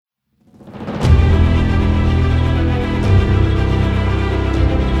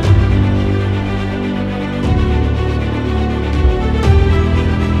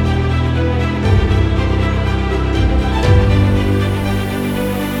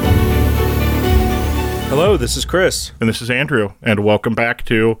Hello, this is Chris. And this is Andrew, and welcome back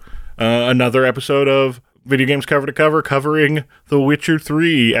to another episode of Video Games Cover to Cover, covering The Witcher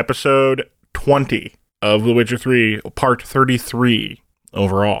 3, episode 20 of The Witcher 3, part 33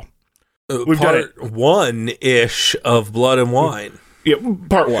 overall. We've part got one-ish of Blood and Wine. Yeah,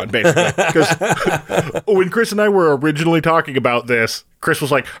 part one, basically. Because when Chris and I were originally talking about this, Chris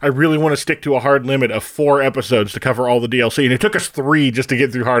was like, I really want to stick to a hard limit of 4 episodes to cover all the DLC, and it took us 3 just to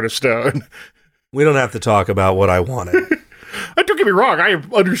get through Heart of Stone. We don't have to talk about what I wanted. Don't get me wrong, I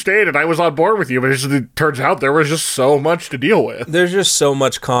understand it. I was on board with you, but it turns out there was just so much to deal with. There's just so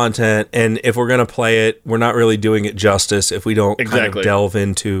much content, and if we're going to play it, we're not really doing it justice if we don't kind of delve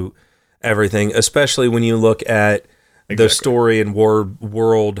into everything, especially when you look at the story and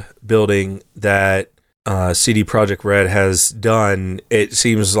world building that CD Projekt Red has done. It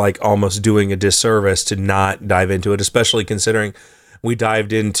seems like almost doing a disservice to not dive into it, especially considering we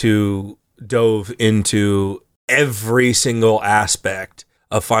dove into every single aspect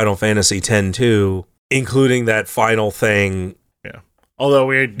of Final Fantasy X-2, including that final thing. Yeah. Although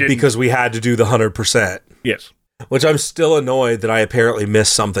we didn't, because we had to do the 100%. Yes. Which I'm still annoyed that I apparently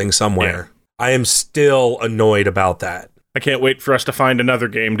missed something somewhere. Yeah. I am still annoyed about that. I can't wait for us to find another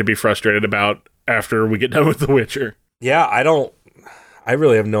game to be frustrated about after we get done with The Witcher. Yeah, I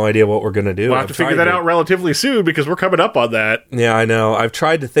really have no idea what we're going to do. We'll have to figure that out relatively soon because we're coming up on that. Yeah, I know. I've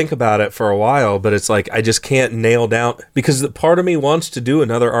tried to think about it for a while, but it's like I just can't nail down, because part of me wants to do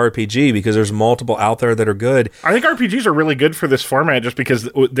another RPG because there's multiple out there that are good. I think RPGs are really good for this format just because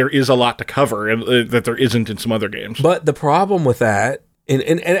there is a lot to cover and that there isn't in some other games. But the problem with that,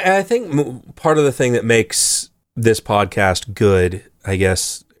 and I think part of the thing that makes this podcast good, I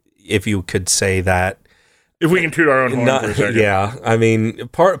guess, if you could say that, if we can toot our own horn for a second. Yeah, I mean,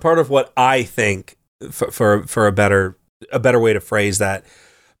 part of what I think, for a better way to phrase that,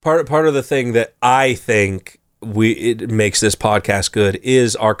 part of the thing that I think it makes this podcast good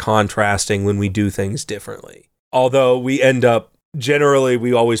is our contrasting when we do things differently. Although we end up, generally,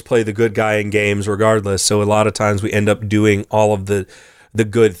 we always play the good guy in games regardless, so a lot of times we end up doing all of the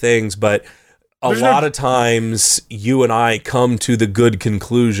good things, but a lot of times you and I come to the good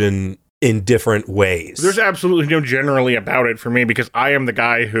conclusion in different ways. There's absolutely no generally about it for me, because I am the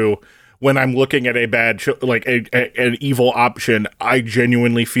guy who, when I'm looking at a bad, an evil option, I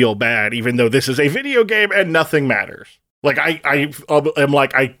genuinely feel bad, even though this is a video game and nothing matters. Like, I'm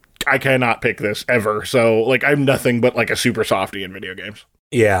like, I cannot pick this ever. So, like, I'm nothing but like a super softie in video games.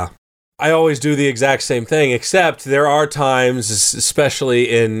 Yeah. I always do the exact same thing, except there are times,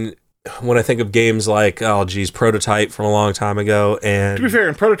 especially when I think of games like, Prototype from a long time ago, and to be fair,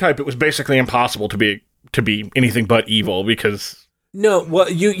 in Prototype it was basically impossible to be anything but evil, because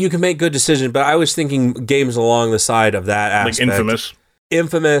you can make good decisions, but I was thinking games along the side of that aspect, like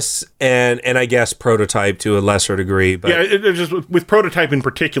Infamous, and I guess Prototype to a lesser degree. But yeah, it just with Prototype in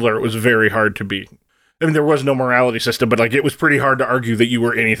particular, it was very hard to be. I mean, there was no morality system, but like it was pretty hard to argue that you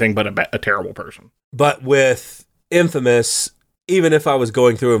were anything but a terrible person. But with Infamous, even if I was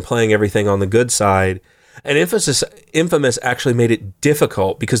going through and playing everything on the good side, and Infamous actually made it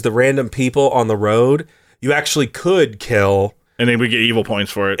difficult because the random people on the road, you actually could kill. And then we get evil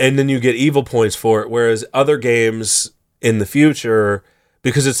points for it. And then you get evil points for it. Whereas other games in the future,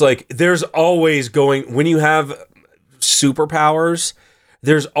 because it's like, there's always when you have superpowers,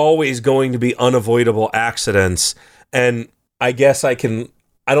 there's always going to be unavoidable accidents. And I guess I don't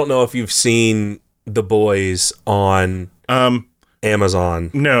know if you've seen The Boys on Amazon.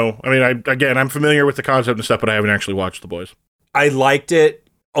 No. I mean, I'm familiar with the concept and stuff, but I haven't actually watched The Boys. I liked it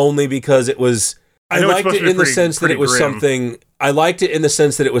only because it was... I liked it in the sense that it was something... I liked it in the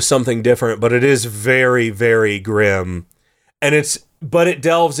sense that it was something different, but it is very, very grim. But it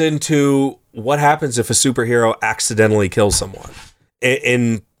delves into what happens if a superhero accidentally kills someone.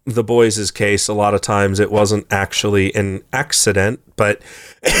 In The Boys' case, a lot of times it wasn't actually an accident, but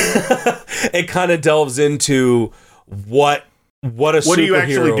it kind of delves into what a superhero... What do you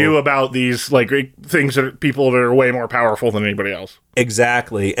actually do about these like things that people that are way more powerful than anybody else?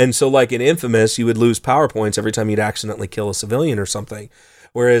 Exactly. And so like in Infamous, you would lose power points every time you'd accidentally kill a civilian or something.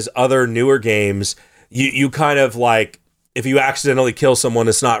 Whereas other newer games, you kind of like, if you accidentally kill someone,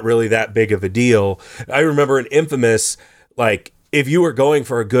 it's not really that big of a deal. I remember in Infamous, like, if you were going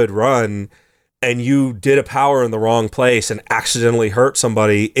for a good run and you did a power in the wrong place and accidentally hurt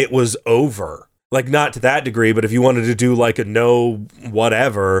somebody, it was over. Like, not to that degree, but if you wanted to do like a no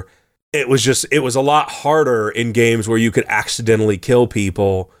whatever, it was a lot harder in games where you could accidentally kill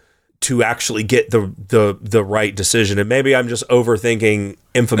people to actually get the right decision. And maybe I'm just overthinking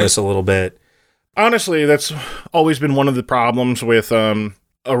Infamous a little bit. Honestly, that's always been one of the problems with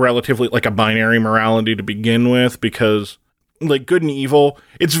a relatively like a binary morality to begin with, because like good and evil,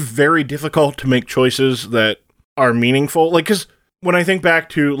 it's very difficult to make choices that are meaningful. Like, because when I think back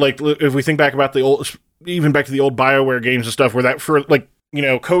to like, if we think back about the old, even back to the old BioWare games and stuff, where that for like, you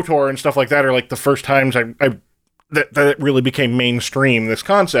know, KOTOR and stuff like that are like the first times that really became mainstream, this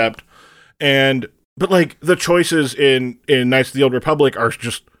concept. But like the choices in Knights of the Old Republic are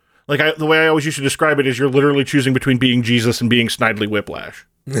just like, the way I always used to describe it is you're literally choosing between being Jesus and being Snidely Whiplash.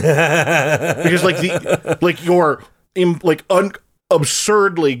 Because like you're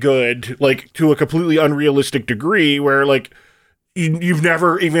absurdly good, like to a completely unrealistic degree, where like you've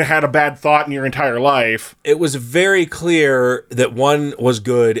never even had a bad thought in your entire life. It was very clear that one was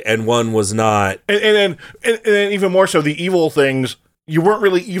good and one was not. And then even more so, the evil things, you weren't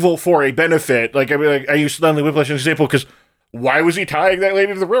really evil for a benefit. Like, I mean, like, I used Stanley Whiplash as an example because why was he tying that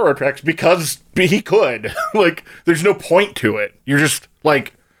lady to the railroad tracks? Because he could. Like, there's no point to it. You're just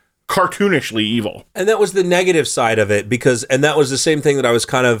like cartoonishly evil. And that was the negative side of it, and that was the same thing that I was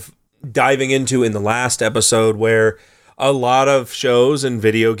kind of diving into in the last episode, where a lot of shows and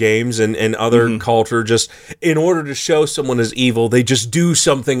video games and other culture, just in order to show someone as evil, they just do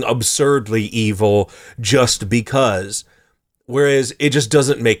something absurdly evil just because. Whereas it just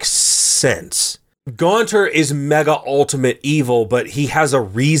doesn't make sense. Gaunter is mega ultimate evil, but he has a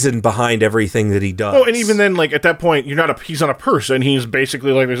reason behind everything that he does. Oh, and even then, like at that point, he's not a person. He's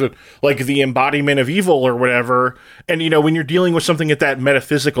basically like the embodiment of evil or whatever. And you know, when you're dealing with something at that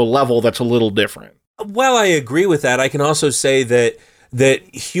metaphysical level, that's a little different. Well, I agree with that. I can also say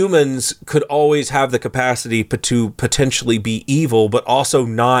that humans could always have the capacity to potentially be evil, but also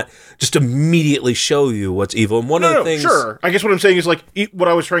not just immediately show you what's evil. And one of the things, sure. I guess what I'm saying is like what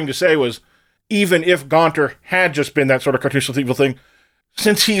I was trying to say was, even if Gaunter had just been that sort of cartoonish evil thing,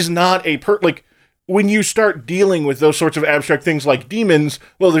 since he's not like when you start dealing with those sorts of abstract things like demons,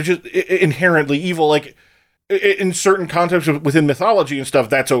 well, they're just inherently evil. Like in certain contexts within mythology and stuff,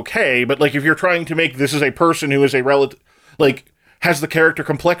 that's okay. But like if you're trying to make this as a person who is a relative, like has the character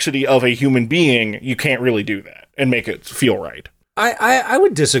complexity of a human being, you can't really do that and make it feel right. I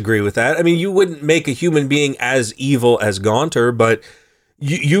would disagree with that. I mean, you wouldn't make a human being as evil as Gaunter, but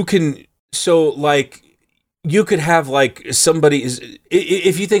you can. So, like, you could have, like, somebody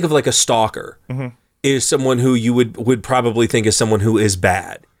if you think of, like, a stalker, is someone who you would probably think is someone who is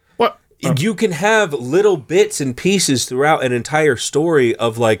bad. What? You can have little bits and pieces throughout an entire story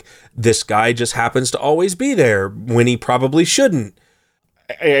of, like, this guy just happens to always be there when he probably shouldn't.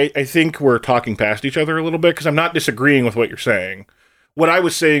 I think we're talking past each other a little bit, because I'm not disagreeing with what you're saying. What I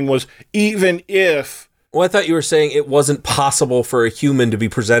was saying was, even if... Well, I thought you were saying it wasn't possible for a human to be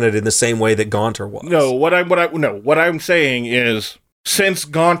presented in the same way that Gaunter was. No, what I'm saying is, since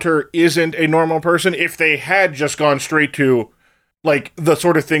Gaunter isn't a normal person, if they had just gone straight to, like, the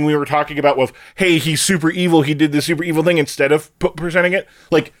sort of thing we were talking about with, hey, he's super evil, he did this super evil thing, instead of presenting it,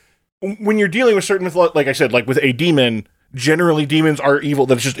 like, when you're dealing with certain like I said, like with a demon, generally demons are evil.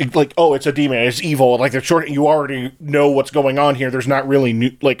 That's just like, oh, it's a demon, it's evil. Like, they're short, you already know what's going on here. There's not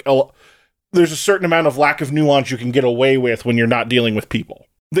really there's a certain amount of lack of nuance you can get away with when you're not dealing with people.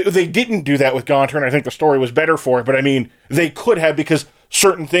 They didn't do that with Gaunter, and I think the story was better for it, but I mean, they could have, because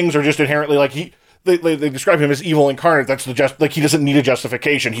certain things are just inherently, like, they describe him as evil incarnate. That's like, he doesn't need a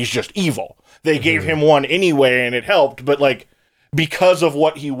justification, he's just evil. They gave him one anyway, and it helped, but, like, because of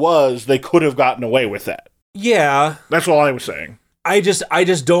what he was, they could have gotten away with that. Yeah. That's all I was saying. I just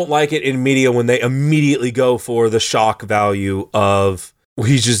don't like it in media when they immediately go for the shock value of...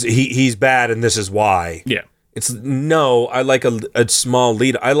 He's bad and this is why. Yeah. I like a small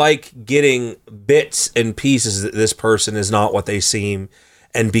lead. I like getting bits and pieces that this person is not what they seem.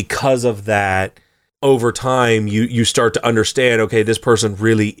 And because of that, over time, you start to understand, okay, this person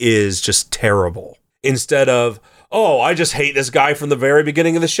really is just terrible. Instead of, oh, I just hate this guy from the very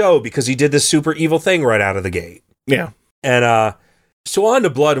beginning of the show because he did this super evil thing right out of the gate. Yeah. And so on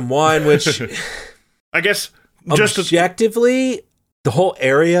to Blood and Wine, which... I guess just objectively... The whole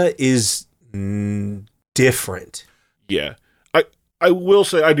area is different. Yeah. I will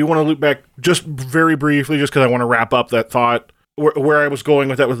say, I do want to loop back just very briefly, just because I want to wrap up that thought. Where I was going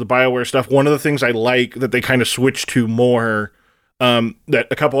with that with the BioWare stuff, one of the things I like that they kind of switch to more, that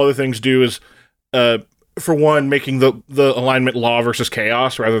a couple other things do is, for one, making the alignment law versus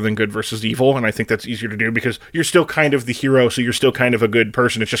chaos rather than good versus evil. And I think that's easier to do because you're still kind of the hero, so you're still kind of a good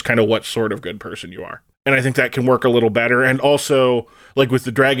person. It's just kind of what sort of good person you are. And I think that can work a little better. And also, like with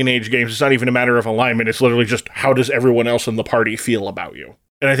the Dragon Age games, it's not even a matter of alignment. It's literally just how does everyone else in the party feel about you?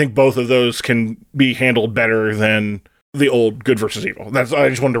 And I think both of those can be handled better than the old good versus evil. I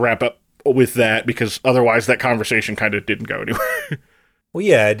just wanted to wrap up with that because otherwise that conversation kind of didn't go anywhere. Well,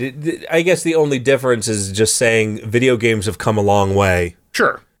 yeah, I guess the only difference is just saying video games have come a long way.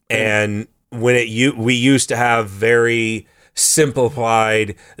 Sure. And when we used to have very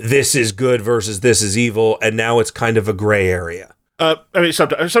simplified, this is good versus this is evil, and now it's kind of a gray area. I mean,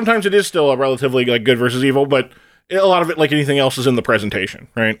 sometimes it is still a relatively like good versus evil, but a lot of it, like anything else, is in the presentation,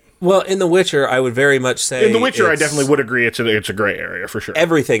 right? Well, in The Witcher, I would very much say... In The Witcher, I definitely would agree it's a gray area, for sure.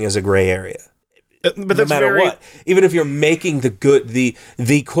 Everything is a gray area. But no matter what. Even if you're making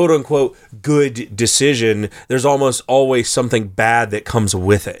the quote-unquote good decision, there's almost always something bad that comes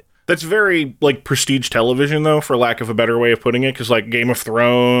with it. That's very, like, prestige television, though, for lack of a better way of putting it, because, like, Game of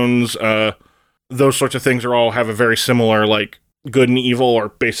Thrones, those sorts of things have a very similar, like, good and evil, or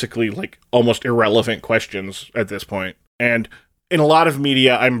basically, like, almost irrelevant questions at this point. And in a lot of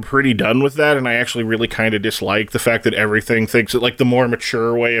media, I'm pretty done with that, and I actually really kind of dislike the fact that everything thinks that, like, the more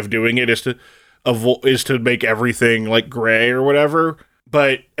mature way of doing it is to make everything, like, gray or whatever,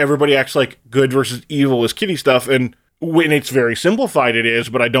 but everybody acts like good versus evil is kiddie stuff, and when it's very simplified, it is,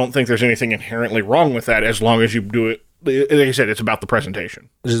 but I don't think there's anything inherently wrong with that as long as you do it. Like I said, it's about the presentation.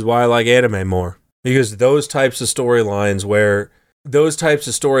 Which is why I like anime more. Because those types of storylines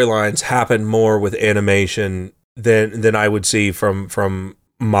happen more with animation than I would see from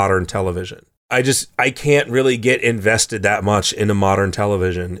modern television. I can't really get invested that much into modern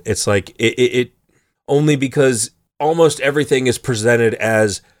television. It's like it only because almost everything is presented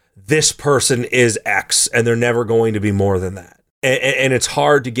as this person is X, and they're never going to be more than that. And it's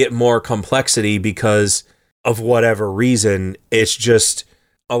hard to get more complexity because of whatever reason. It's just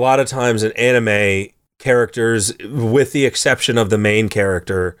a lot of times in anime, characters, with the exception of the main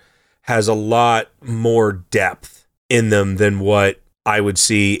character, has a lot more depth in them than what I would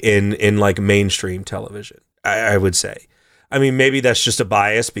see in like mainstream television, I would say. I mean, maybe that's just a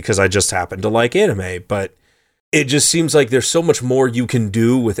bias because I just happen to like anime, but it just seems like there's so much more you can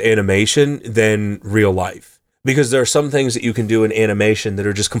do with animation than real life. Because there are some things that you can do in animation that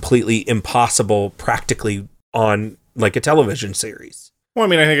are just completely impossible practically on like a television series. Well, I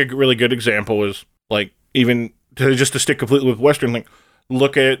mean, I think a really good example is like even to stick completely with Western, like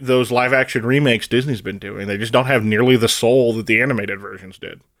look at those live action remakes Disney's been doing. They just don't have nearly the soul that the animated versions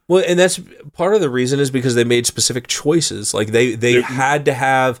did. Well, and that's part of the reason is because they made specific choices. Like they had to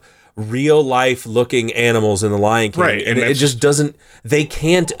have real life looking animals in The Lion King. Right. And it just doesn't, they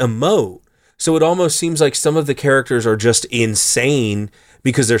can't emote. So it almost seems like some of the characters are just insane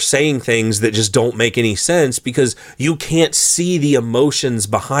because they're saying things that just don't make any sense because you can't see the emotions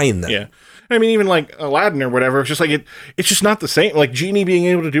behind them. Yeah. I mean, even like Aladdin or whatever, it's just like it's just not the same. Like Genie being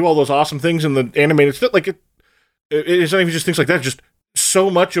able to do all those awesome things in the animated stuff, like it's not even just things like that. Just so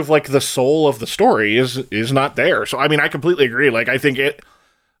much of like the soul of the story is not there. So I mean, I completely agree. Like I think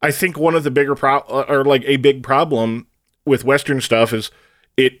one of the bigger a big problem with Western stuff is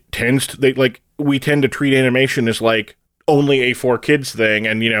it tends to we tend to treat animation as like only a for kids thing,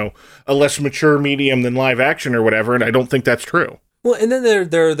 and a less mature medium than live action or whatever. And I don't think that's true. Well, and then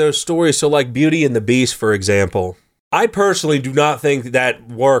there are those stories. So like Beauty and the Beast, for example, I personally do not think that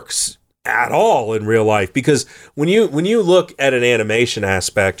works at all in real life because when you look at an animation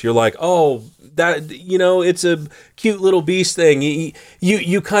aspect, you're like, oh, that it's a cute little beast thing.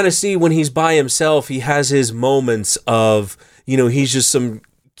 You kind of see when he's by himself, he has his moments of he's just some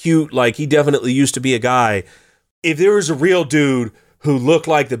cute, like he definitely used to be a guy. If there was a real dude who looked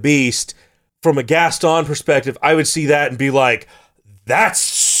like the Beast, from a Gaston perspective, I would see that and be like, that's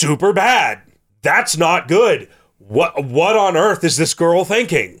super bad. That's not good. What on earth is this girl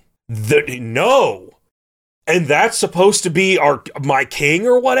thinking? No. And that's supposed to be my king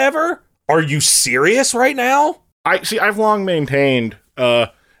or whatever? Are you serious right now? I've long maintained, and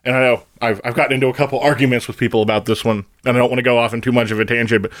I know I've gotten into a couple arguments with people about this one, and I don't want to go off in too much of a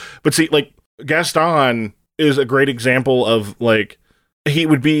tangent, but see, like, Gaston is a great example of, like, he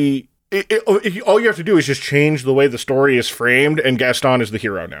would be... all you have to do is just change the way the story is framed, and Gaston is the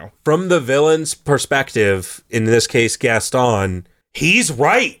hero now. From the villain's perspective, in this case Gaston, he's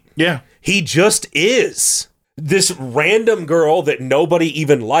right. Yeah. He just is. This random girl that nobody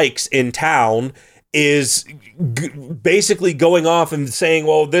even likes in town is basically going off and saying,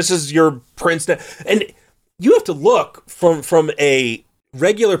 well, this is your prince. And you have to look from a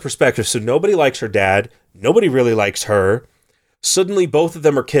regular perspective. So nobody likes her dad. Nobody really likes her. Suddenly, both of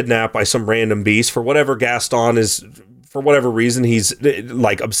them are kidnapped by some random beast. For whatever Gaston is, for whatever reason, he's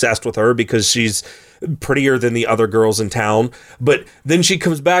like obsessed with her because she's prettier than the other girls in town. But then she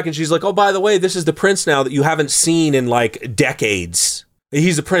comes back and she's like, oh, by the way, this is the prince now that you haven't seen in like decades.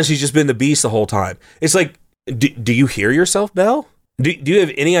 He's the prince. He's just been the beast the whole time. It's like, do you hear yourself, Belle? Do you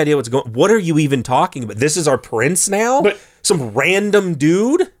have any idea what's going on? What are you even talking about? This is our prince now? But some random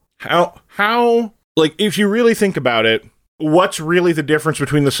dude. How, like, if you really think about it, what's really the difference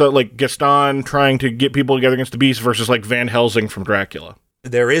between like Gaston trying to get people together against the Beast versus like Van Helsing from Dracula?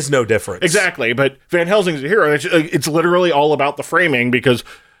 There is no difference. Exactly, but Van Helsing's a hero. It's literally all about the framing, because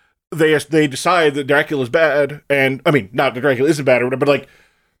they decide that Dracula's bad, and I mean, not that Dracula isn't bad, but like,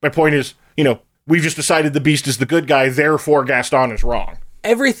 my point is, we've just decided the Beast is the good guy, therefore Gaston is wrong.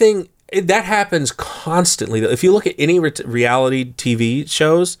 Everything that happens constantly. If you look at any reality TV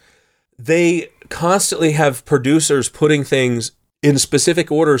shows, they constantly have producers putting things in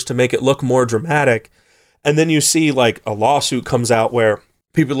specific orders to make it look more dramatic. And then you see like a lawsuit comes out where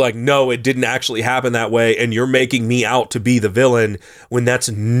people are like, no, it didn't actually happen that way, and you're making me out to be the villain when that's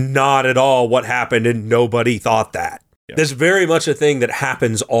not at all what happened, and nobody thought that. Yeah. There's very much a thing that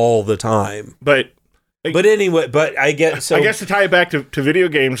happens all the time. But anyway, I guess to tie it back to video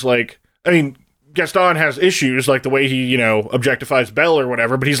games, like, I mean, Gaston has issues, like the way he, objectifies Belle or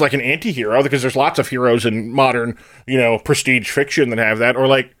whatever, but he's like an anti-hero, because there's lots of heroes in modern, prestige fiction that have that. Or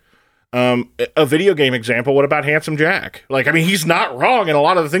like, a video game example, what about Handsome Jack? Like, I mean, he's not wrong in a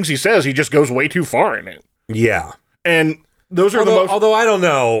lot of the things he says, he just goes way too far in it. Yeah. And those are although I don't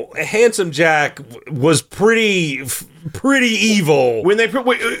know, Handsome Jack was pretty evil. When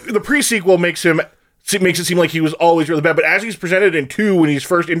the pre-sequel makes it seem like he was always really bad, but as he's presented in 2, when he's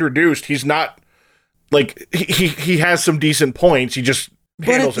first introduced, he's not, like, he has some decent points, he just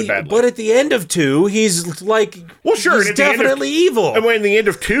handles it badly. But at the end of 2, he's like, well, sure, he's definitely evil. And when in the end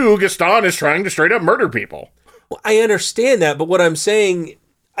of 2, Gaston is trying to straight up murder people. Well, I understand that, but what I'm saying,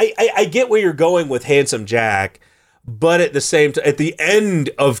 I get where you're going with Handsome Jack, but at the same time, at the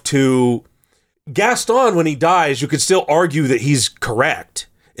end of 2, Gaston, when he dies, you could still argue that he's correct,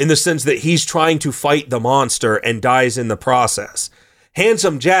 in the sense that he's trying to fight the monster and dies in the process.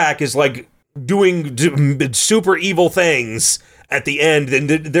 Handsome Jack is like doing super evil things at the end, and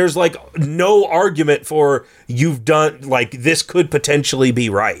there's like no argument for you've done, like, this could potentially be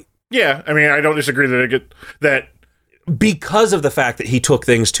right. Yeah, I mean, I don't disagree that because of the fact that he took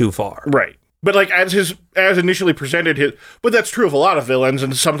things too far. Right. But like, as initially presented, but that's true of a lot of villains,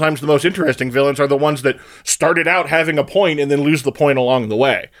 and sometimes the most interesting villains are the ones that started out having a point and then lose the point along the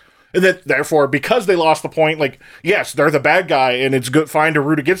way. And that, therefore, because they lost the point, like, yes, they're the bad guy, and it's fine to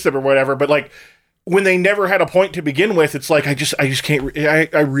root against them or whatever, but like, when they never had a point to begin with, it's like, I just can't,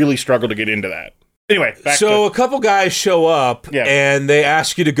 I really struggle to get into that. Anyway, a couple guys show up, and they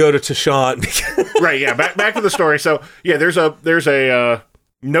ask you to go to Toussaint. Right, yeah, back to the story. So, yeah, there's a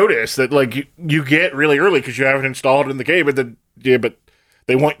notice that, like, you get really early because you haven't installed it in the game, but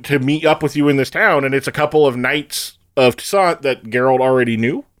they want to meet up with you in this town, and it's a couple of knights of Toussaint that Geralt already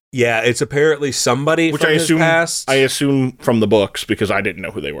knew. Yeah, it's apparently somebody which from his past. I assume from the books, because I didn't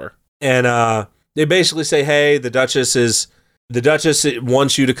know who they were. And they basically say, hey, the Duchess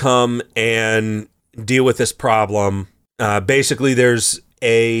wants you to come and deal with this problem. Basically, there's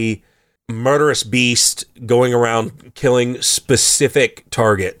a murderous beast going around killing specific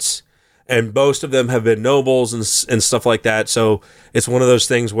targets, and most of them have been nobles and stuff like that. So it's one of those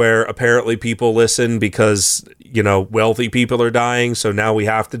things where apparently people listen because, wealthy people are dying, so now we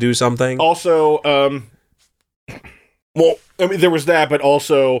have to do something. Also, well, I mean, there was that, but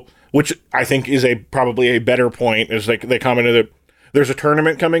also, which I think is probably a better point, is like they commented that there's a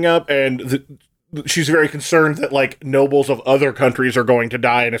tournament coming up, and she's very concerned that, like, nobles of other countries are going to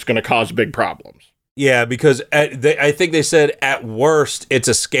die, and it's going to cause big problems. Yeah, because I think they said at worst it's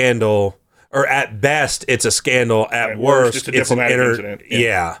a scandal, or at best it's a scandal. At worst it's a diplomatic incident.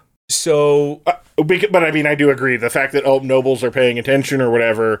 Yeah. So, but I mean, I do agree. The fact that nobles are paying attention or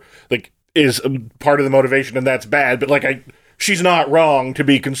whatever, like, is part of the motivation, and that's bad. But like, she's not wrong to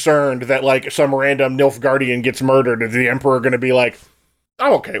be concerned that, like, some random Nilfgaardian gets murdered, and the Emperor going to be like,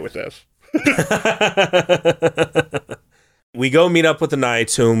 I'm okay with this. We go meet up with the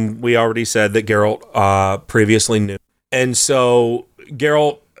knights, whom we already said that Geralt previously knew. And so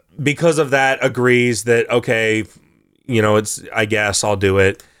Geralt, because of that, agrees that, okay, it's, I guess I'll do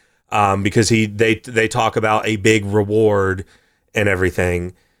it. Because they talk about a big reward and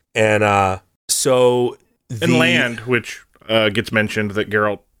everything. And so and land, which gets mentioned, that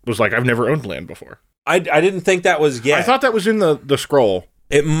Geralt was like, I've never owned land before. I didn't think that was yet. I thought that was in the scroll.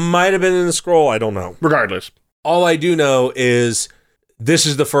 It might have been in the scroll. I don't know. Regardless. All I do know is this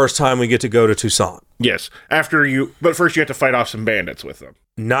is the first time we get to go to Toussaint. Yes. But first you have to fight off some bandits with them.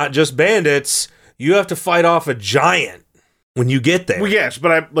 Not just bandits. You have to fight off a giant when you get there. Well, yes,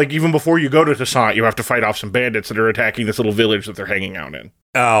 but even before you go to Toussaint, you have to fight off some bandits that are attacking this little village that they're hanging out in.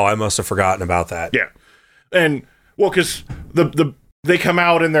 Oh, I must have forgotten about that. Yeah. And, well, because they come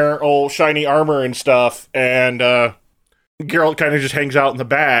out in their old shiny armor and stuff, and Geralt kind of just hangs out in the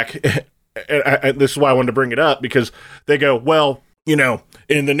back. And this is why I wanted to bring it up, because they go, well, you know,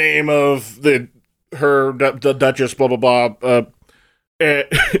 in the name of the Duchess, blah, blah, blah,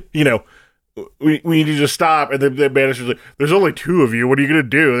 you know, we need you to stop. And the manager's like, there's only 2 of you. What are you going to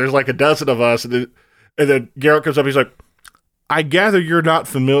do? There's like a dozen of us. And then Geralt comes up. He's like, I gather you're not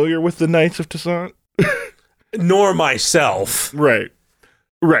familiar with the Knights of Toussaint? Nor myself. Right.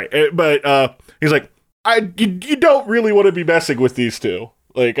 But he's like, you don't really want to be messing with these two.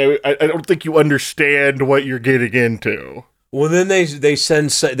 Like, I don't think you understand what you're getting into. Well, then they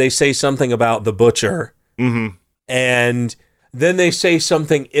say something about the Butcher. Mm-hmm. And then they say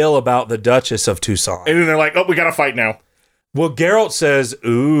something ill about the Duchess of Toussaint. And then they're like, oh, we got to fight now. Well, Geralt says,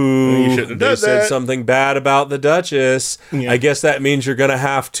 ooh, they said something bad about the Duchess. Yeah. I guess that means you're going to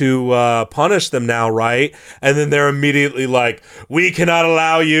have to punish them now, right? And then they're immediately like, we cannot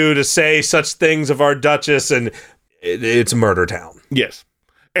allow you to say such things of our Duchess, and it's Murder Town. Yes.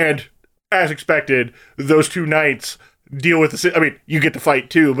 And as expected, those 2 knights deal with the... I mean, you get to fight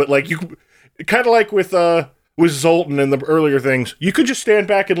too, but like, you kind of like with Zoltan and the earlier things, you could just stand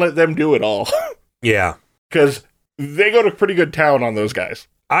back and let them do it all. Yeah. Because they go to pretty good town on those guys.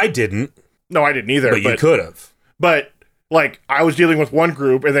 I didn't. No, I didn't either. But you could have. But, like, I was dealing with one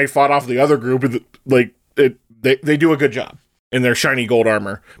group, and they fought off the other group, and, like, they do a good job in their shiny gold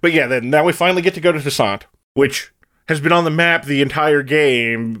armor. But yeah, then now we finally get to go to Toussaint, which has been on the map the entire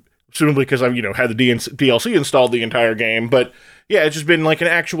game, assumably because I've, had the DLC installed the entire game. But yeah, it's just been like an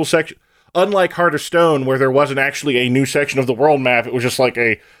actual section. Unlike Heart of Stone, where there wasn't actually a new section of the world map, it was just like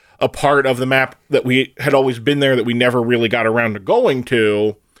a part of the map that we had always been there that we never really got around to going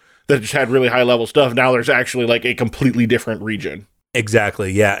to, that just had really high level stuff. Now there's actually like a completely different region.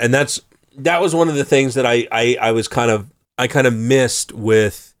 Exactly. Yeah. And that was one of the things that I kind of missed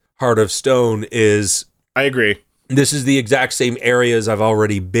with Heart of Stone is I agree. This is the exact same areas I've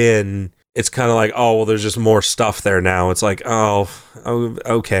already been. It's kind of like, oh, well, there's just more stuff there now. It's like, oh,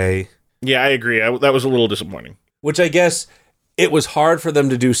 okay. Yeah, I agree. That was a little disappointing. Which I guess it was hard for them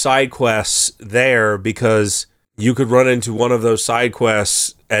to do side quests there because you could run into one of those side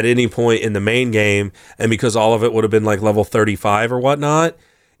quests at any point in the main game, and because all of it would have been like level 35 or whatnot,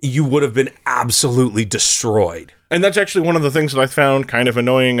 you would have been absolutely destroyed. And that's actually one of the things that I found kind of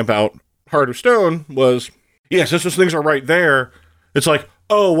annoying about Heart of Stone was, yeah, since those things are right there, it's like,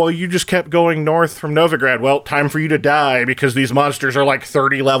 oh, well, you just kept going north from Novigrad. Well, time for you to die because these monsters are like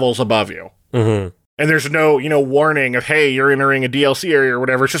 30 levels above you. Mm-hmm. And there's no, warning of, hey, you're entering a DLC area or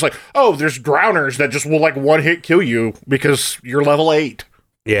whatever. It's just like, oh, there's drowners that just will like one hit kill you because you're level 8.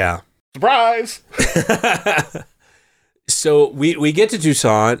 Yeah. Surprise! So we get to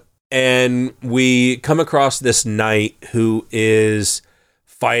Toussaint and we come across this knight who is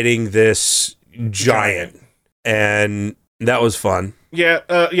fighting this giant. And that was fun. Yeah,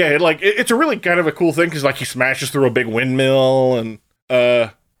 it's a really kind of a cool thing because like he smashes through a big windmill and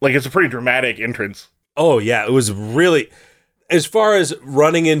like it's a pretty dramatic entrance. Oh yeah, it was really, as far as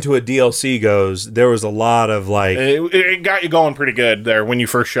running into a DLC goes, there was a lot of like it got you going pretty good there when you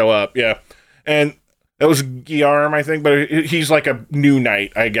first show up. Yeah, and that was Guillerm, I think, but he's like a new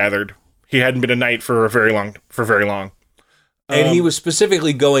knight. I gathered he hadn't been a knight for very long. And he was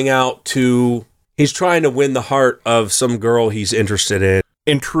specifically going out to. He's trying to win the heart of some girl he's interested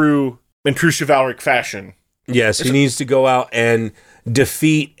in true chivalric fashion. Yes, he needs to go out and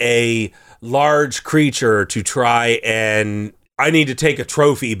defeat a large creature to try and I need to take a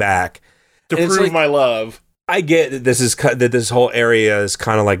trophy back to prove my love. I get that this whole area is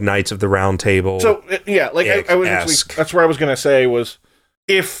kind of like Knights of the Round Table. So yeah, like I was actually, that's where I was going to say was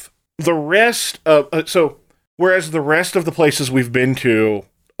if the rest of whereas the rest of the places we've been to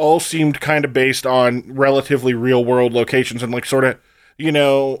all seemed kind of based on relatively real world locations and like sort of,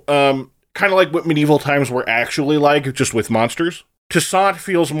 kind of like what medieval times were actually like, just with monsters. Toussaint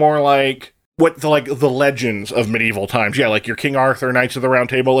feels more like what the legends of medieval times. Yeah, like your King Arthur, Knights of the Round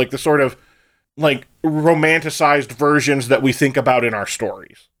Table, like the sort of like romanticized versions that we think about in our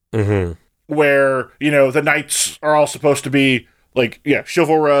stories. Mm-hmm. Where, the knights are all supposed to be like, yeah,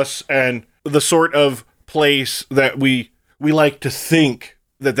 chivalrous and the sort of place that we like to think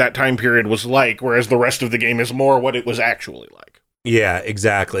that time period was like, whereas the rest of the game is more what it was actually like. Yeah,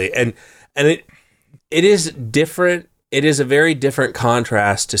 exactly. And it is different. It is a very different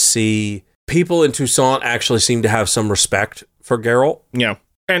contrast to see people in Toussaint actually seem to have some respect for Geralt. Yeah.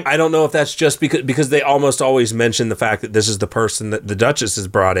 And I don't know if that's just because they almost always mention the fact that this is the person that the Duchess has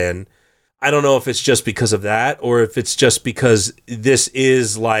brought in. I don't know if it's just because of that or if it's just because this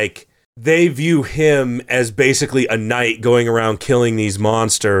is like they view him as basically a knight going around killing these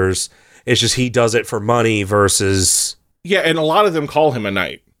monsters. It's just he does it for money versus Yeah, and a lot of them call him a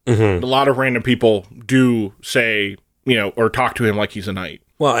knight. Mm-hmm. A lot of random people do say, or talk to him like he's a knight.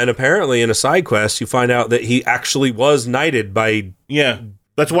 Well, and apparently in a side quest, you find out that he actually was knighted by... Yeah,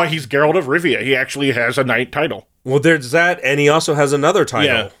 that's why he's Geralt of Rivia. He actually has a knight title. Well, there's that, and he also has another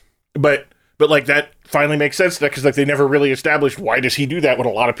title. Yeah, but like that finally makes sense because like they never really established why does he do that when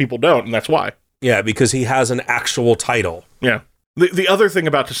a lot of people don't, and that's why. Yeah, because he has an actual title. Yeah. The other thing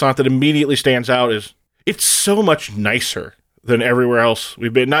about Toussaint that immediately stands out is it's so much nicer than everywhere else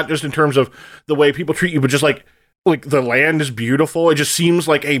we've been. Not just in terms of the way people treat you, but just like the land is beautiful. It just seems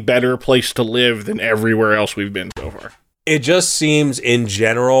like a better place to live than everywhere else we've been so far. It just seems, in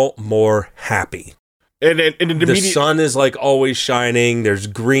general, more happy. And the sun is like always shining. There's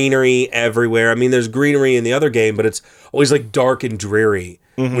greenery everywhere. I mean, there's greenery in the other game, but it's always like dark and dreary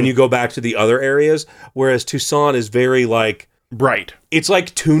when you go back to the other areas. Whereas Toussaint is very like bright. It's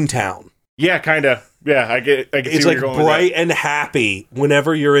like Toontown. Yeah, kind of. Yeah, I get. It's like bright and happy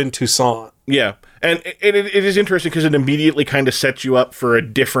whenever you're in Toussaint. Yeah, and it is interesting because it immediately kind of sets you up for a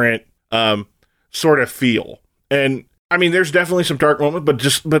different sort of feel. And I mean, there's definitely some dark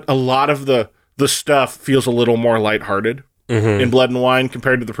moments, but a lot of the stuff feels a little more lighthearted in Blood and Wine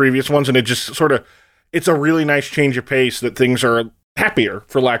compared to the previous ones, and it just sort of it's a really nice change of pace that things are happier,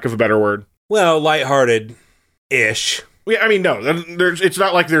 for lack of a better word. Well, lighthearted-ish. Yeah, I mean, no, it's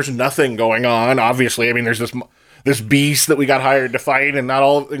not like there's nothing going on. Obviously, I mean, there's this beast that we got hired to fight, and not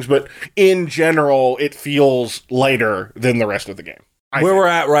all things, but in general, it feels lighter than the rest of the game. Where we're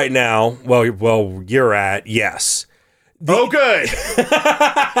at right now, well, you're at, yes. Oh, good.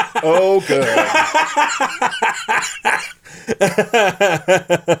 Oh, good.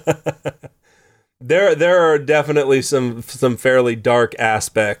 There are definitely some fairly dark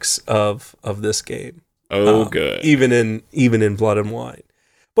aspects of this game. Oh, good. Even in Blood and Wine.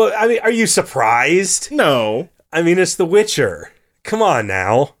 But I mean, are you surprised? No. I mean, it's The Witcher. Come on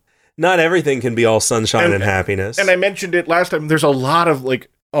now. Not everything can be all sunshine and happiness. And I mentioned it last time. There's a lot of like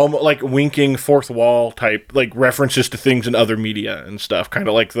winking fourth wall type like references to things in other media and stuff. Kind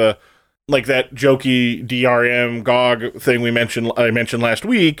of like that jokey DRM GOG thing I mentioned last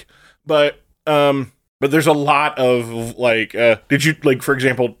week. But there's a lot of like did you like, for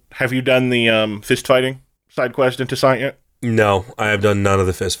example, have you done the fist fighting side quest in Toussaint yet? No, I have done none of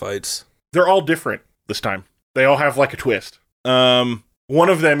the fist fights. They're all different this time. They all have like a twist. One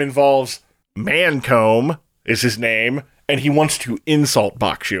of them involves Mancomb is his name, and he wants to insult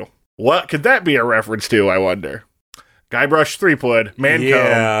box you. What could that be a reference to, I wonder? Guybrush Threepwood,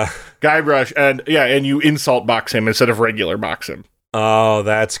 Mancomb, Guybrush, and you insult box him instead of regular box him. Oh,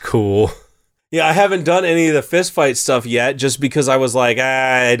 that's cool. Yeah, I haven't done any of the fist fight stuff yet, just because I was like,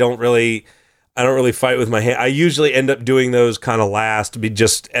 I don't really fight with my hand. I usually end up doing those kind of last,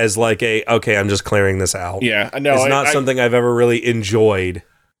 just as like okay, I'm just clearing this out. Yeah, no, it's not something I've ever really enjoyed.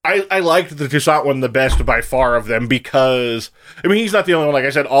 I liked the Toussaint one the best by far of them because, I mean, he's not the only one. Like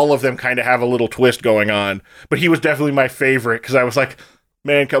I said, all of them kind of have a little twist going on, but he was definitely my favorite because I was like,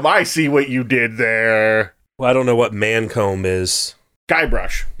 Mancomb, I see what you did there. Well, I don't know what Mancomb is.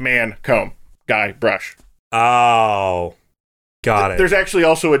 Guybrush. Mancomb. Guybrush. Oh, got it. There's actually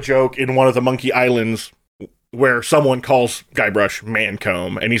also a joke in one of the Monkey Islands where someone calls Guybrush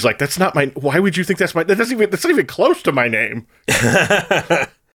Mancomb, and he's like, "That's not my. Why would you think that's my? That's not even close to my name."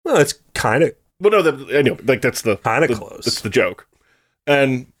 Well, it's kind of. Well, no, anyway, like that's the kind of close. That's the joke,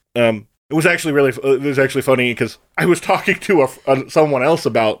 and it was actually funny because I was talking to someone else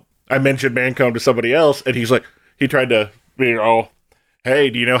about. I mentioned Mancomb to somebody else, and he tried to,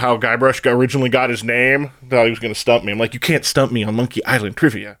 hey, do you know how Guybrush originally got his name? Thought he was going to stump me. I'm like, you can't stump me on Monkey Island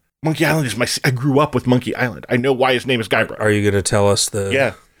trivia. Monkey Island is I grew up with Monkey Island. I know why his name is Guybrush. Are you going to tell us the...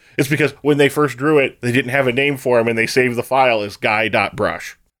 Yeah. It's because when they first drew it, they didn't have a name for him, and they saved the file as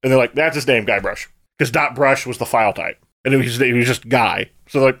Guy.Brush. And they're like, that's his name, Guybrush. Because .brush was the file type. And he was just Guy.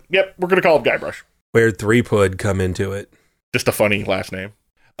 So they're like, yep, we're going to call him Guybrush. Where'd Threepwood come into it? Just a funny last name.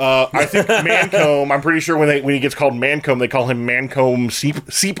 I think Mancomb, I'm pretty sure when he gets called Mancomb, they call him Mancomb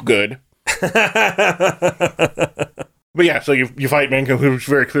Seepgood. But yeah, so you fight Mancomb, who's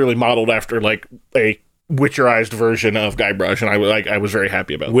very clearly modeled after like a Witcherized version of Guybrush, and I was very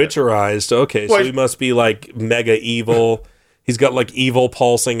happy about Witcherized, that. Okay, so he must be like mega evil. He's got like evil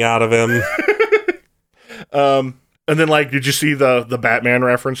pulsing out of him. And then like, did you see the Batman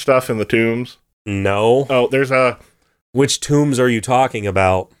reference stuff in the tombs? No. Oh, there's a... Which tombs are you talking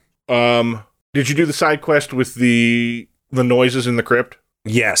about? Did you do the side quest with the noises in the crypt?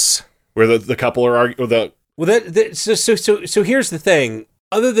 Yes. Where the couple are arguing? Well, so here's the thing.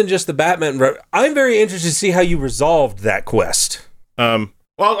 Other than just the Batman, I'm very interested to see how you resolved that quest. Well,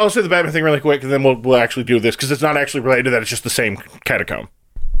 Well, I'll say the Batman thing really quick, and then we'll actually do this, because it's not actually related to that. It's just the same catacomb.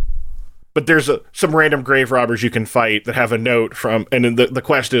 But there's some random grave robbers you can fight that have a note from, and then the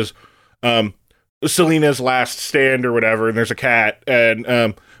quest is Selina's last stand or whatever, and there's a cat,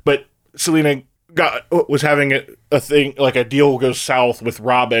 and but Selina was having a thing, like a deal goes south with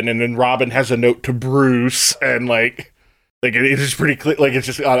Robin, and then Robin has a note to Bruce, and like it's just pretty clear, like it's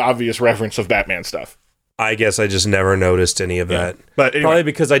just an obvious reference of Batman stuff. I guess I just never noticed any of that. But anyway, probably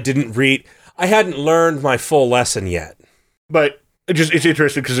because I hadn't learned my full lesson yet. But it's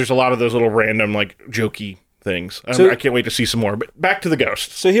interesting because there's a lot of those little random, like, jokey things. I can't wait to see some more. But back to the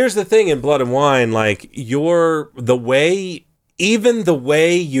ghosts. So here's the thing in Blood and Wine, like, the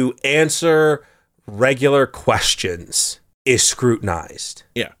way you answer regular questions is scrutinized.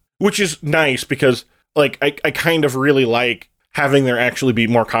 Yeah. Which is nice because, like, I kind of really like having there actually be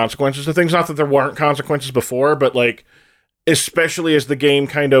more consequences to things. Not that there weren't consequences before, but, like, especially as the game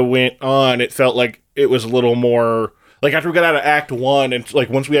kind of went on, it felt like it was a little more... Like, after we got out of Act 1, and, like,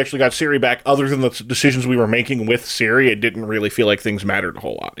 once we actually got Ciri back, other than the decisions we were making with Ciri, it didn't really feel like things mattered a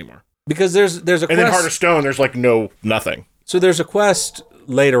whole lot anymore. Because there's a quest... And then Heart of Stone, there's, like, nothing. So there's a quest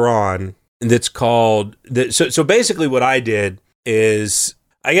later on that's called... So basically what I did is...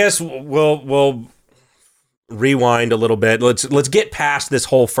 I guess we'll rewind a little bit. Let's get past this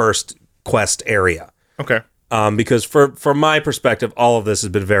whole first quest area. Okay. Because from my perspective, all of this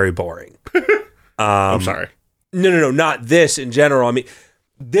has been very boring. I'm sorry. No, not this in general. I mean,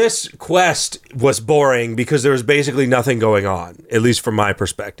 this quest was boring because there was basically nothing going on, at least from my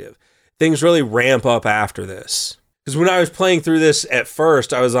perspective. Things really ramp up after this. Because when I was playing through this at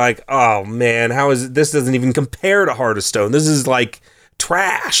first, I was like, oh man, how is it? This doesn't even compare to Heart of Stone. This is like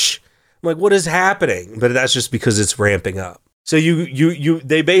trash. I'm like, what is happening? But that's just because it's ramping up. So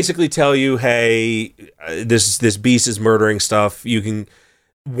they basically tell you, hey, this beast is murdering stuff.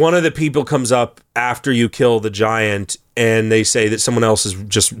 One of the people comes up after you kill the giant, and they say that someone else has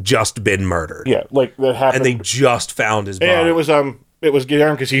just been murdered. Yeah, like that happened, and they just found his body. And it was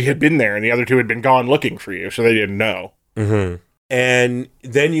Guillermo because he had been there, and the other two had been gone looking for you, so they didn't know. Mm-hmm. And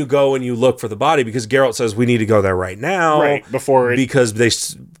then you go and you look for the body because Geralt says we need to go there right now, right before people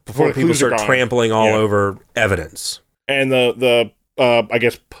start trampling all over evidence. And the I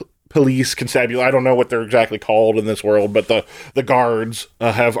guess. Police constabulary, I don't know what they're exactly called in this world, but the guards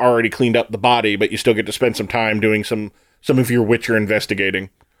have already cleaned up the body, but you still get to spend some time doing some of your Witcher investigating.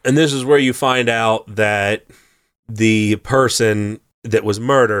 And this is where you find out that the person that was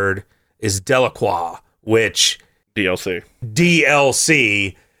murdered is Delacroix, which... DLC.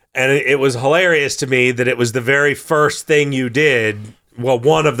 And it was hilarious to me that it was the very first thing you did, well,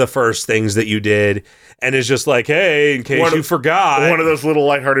 one of the first things that you did, and it's just like, hey, in case you forgot. One of those little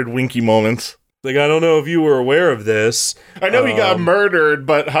lighthearted winky moments. Like, I don't know if you were aware of this. I know he got murdered,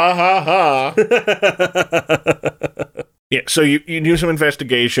 but ha ha ha. Yeah, so you do some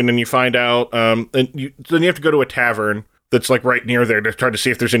investigation and you find out, then you have to go to a tavern that's like right near there to try to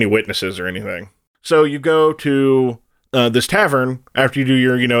see if there's any witnesses or anything. So you go to this tavern after you do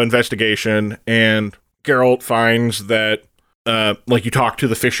your, investigation, and Geralt finds that like you talk to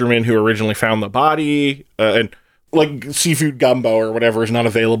the fisherman who originally found the body, and like seafood gumbo or whatever is not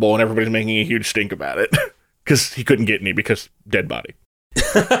available, and everybody's making a huge stink about it because he couldn't get any because dead body.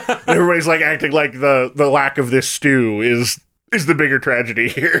 Everybody's like acting like the lack of this stew is the bigger tragedy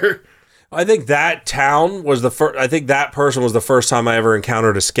here. I think that town was the first. I think that person was the first time I ever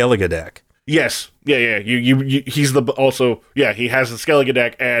encountered a Skellige deck. Yes, yeah. He's he has the Skellige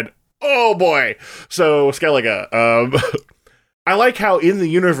deck, and oh boy, so Skellige. I like how in the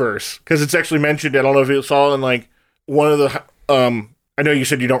universe, because it's actually mentioned, I don't know if you saw in like one of the, I know you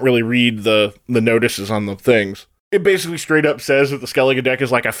said you don't really read the notices on the things. It basically straight up says that the Skellige deck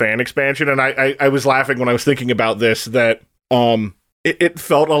is like a fan expansion, and I was laughing when I was thinking about this, that it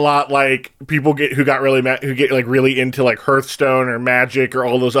felt a lot like people who get like really into like Hearthstone or Magic or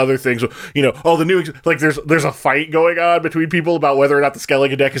all those other things, all the new, like there's a fight going on between people about whether or not the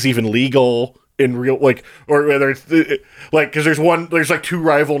Skellige deck is even legal in real, like, or whether it's like, because there's like two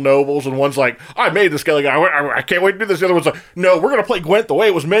rival nobles, and one's like, I made the Skellige, I can't wait to do this. The other one's like, no, we're gonna play Gwent the way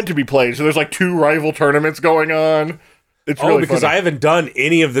it was meant to be played. So there's like two rival tournaments going on. It's really because funny. I haven't done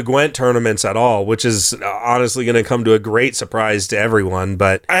any of the Gwent tournaments at all, which is honestly going to come to a great surprise to everyone.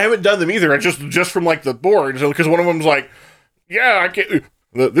 But I haven't done them either. I just from like the board, because one of them's like, yeah, I can't.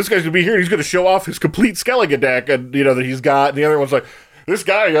 This guy's gonna be here, and he's gonna show off his complete Skellige deck, and that he's got. And the other one's like, this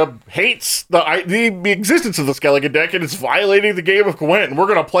guy hates the existence of the Skellige deck, and it's violating the game of Gwent, and we're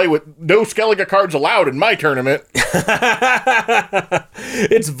going to play with no Skellige cards allowed in my tournament.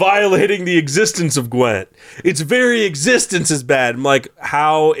 It's violating the existence of Gwent. Its very existence is bad. I'm like,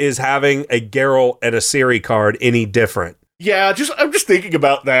 how is having a Geralt and a Ciri card any different? Yeah, I'm just thinking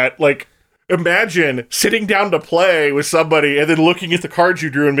about that. Like, imagine sitting down to play with somebody and then looking at the cards you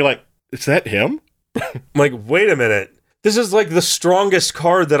drew and be like, is that him? I'm like, wait a minute. This is like the strongest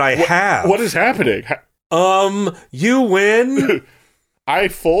card that I have. What is happening? You win. I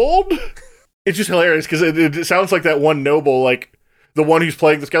fold? It's just hilarious because it sounds like that one noble, like the one who's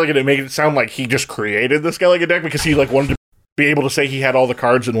playing the Skellige deck, making it sound like he just created the Skellige deck because he like wanted to be able to say he had all the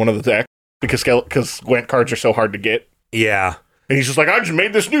cards in one of the decks because Gwent cards are so hard to get. Yeah. And he's just like, I just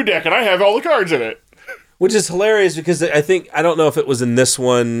made this new deck and I have all the cards in it. Which is hilarious because I don't know if it was in this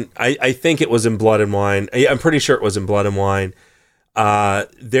one. I think it was in Blood and Wine. I'm pretty sure it was in Blood and Wine.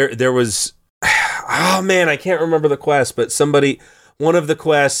 There was, oh man, I can't remember the quest, but one of the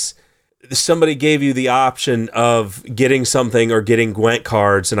quests, somebody gave you the option of getting something or getting Gwent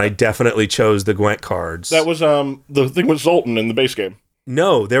cards, and I definitely chose the Gwent cards. That was the thing with Zoltan in the base game.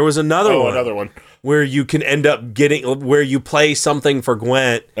 No, there was another one. Another one. Where you can end up getting, where you play something for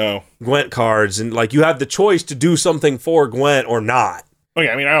Gwent, Gwent cards, and like you have the choice to do something for Gwent or not. Oh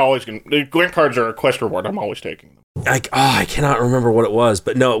yeah, I mean, I always can. The Gwent cards are a quest reward. I'm always taking them. I cannot remember what it was,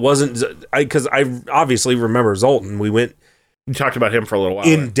 but no, it wasn't. Because I obviously remember Zoltan. We went. You talked about him for a little while.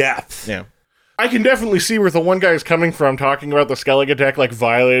 In depth. Yeah. I can definitely see where the one guy is coming from talking about the Skellige deck, like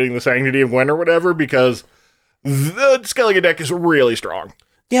violating the sanctity of Gwent or whatever, because the Skellige deck is really strong.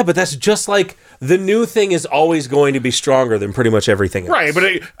 Yeah, but that's just like the new thing is always going to be stronger than pretty much everything else. Right,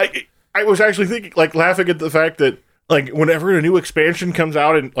 but I was actually thinking, like, laughing at the fact that, like, whenever a new expansion comes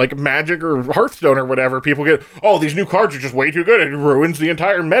out in, like, Magic or Hearthstone or whatever, people get, oh, these new cards are just way too good. It ruins the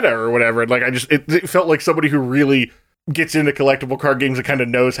entire meta or whatever. And, like, it felt like somebody who really gets into collectible card games and kind of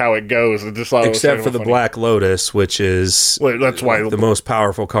knows how it goes. And just except for the Black Lotus, which is that's why the most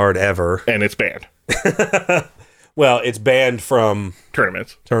powerful card ever. And it's banned. Well, it's banned from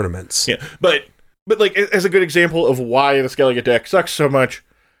tournaments. Yeah, but like as a good example of why the Skellige deck sucks so much,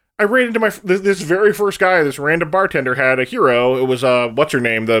 I ran into this very first guy, this random bartender had a hero. It was what's her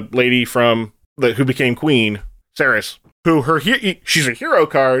name, the lady from who became queen, Saris. She's a hero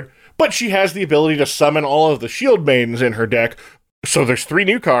card, but she has the ability to summon all of the shield maidens in her deck. So there's 3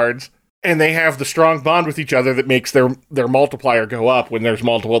 new cards. And they have the strong bond with each other that makes their multiplier go up when there's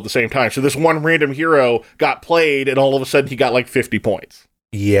multiple at the same time. So this one random hero got played, and all of a sudden he got like 50 points.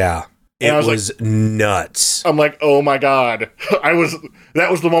 Yeah. It was nuts. I'm like, oh my god. That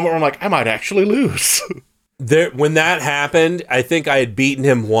was the moment where I'm like, I might actually lose. When that happened, I think I had beaten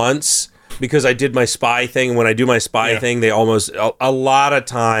him once because I did my spy thing. When I do my spy thing, they almost, a lot of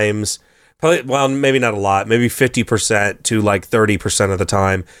times, probably, well, maybe not a lot, maybe 50% to like 30% of the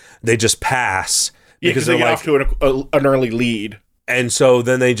time, they just pass. Yeah, because they get off to an early lead. And so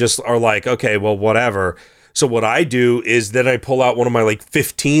then they just are like, okay, well, whatever. So what I do is then I pull out one of my like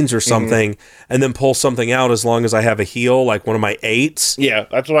 15s or something and then pull something out as long as I have a heal, like one of my 8s. Yeah,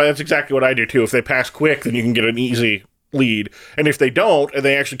 that's exactly what I do too. If they pass quick, then you can get an easy lead. And if they don't, and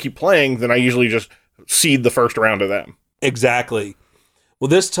they actually keep playing, then I usually just seed the first round of them. Exactly. Well,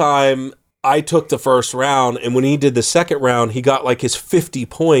 this time I took the first round, and when he did the second round, he got like his 50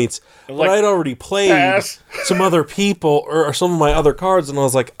 points. But I'd already played some other people or some of my other cards, and I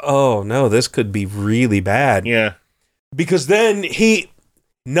was like, oh no, this could be really bad. Yeah. Because then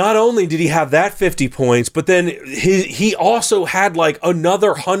not only did he have that 50 points, but then he also had like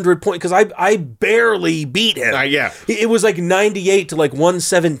another 100 points, because I barely beat him. Yeah. It was like 98 to like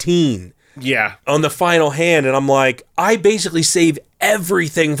 117. Yeah. On the final hand, and I'm like, I basically saved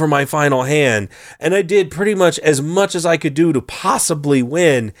everything for my final hand, and I did pretty much as I could do to possibly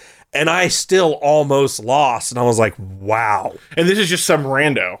win, and I still almost lost, and I was like, wow. And this is just some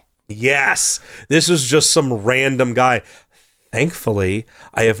rando. Yes, this was just some random guy. Thankfully,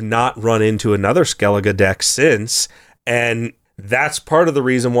 I have not run into another Skellige deck since, and that's part of the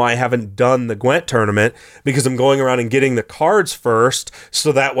reason why I haven't done the Gwent tournament, because I'm going around and getting the cards first,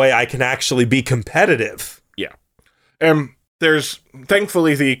 so that way I can actually be competitive. Yeah. There's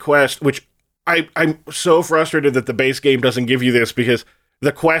thankfully the quest, which I'm so frustrated that the base game doesn't give you this, because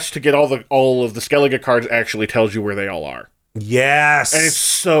the quest to get all of the Skellige cards actually tells you where they all are. Yes. And it's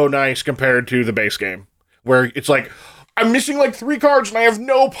so nice compared to the base game, where it's like, I'm missing like 3 cards and I have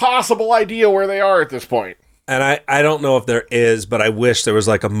no possible idea where they are at this point. And I don't know if there is, but I wish there was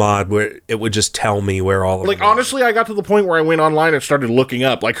like a mod where it would just tell me where all of them are. Like, honestly, I got to the point where I went online and started looking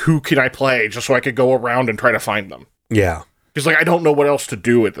up, like, who can I play, just so I could go around and try to find them. Yeah. Because like I don't know what else to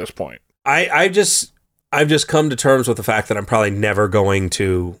do at this point. I've just come to terms with the fact that I'm probably never going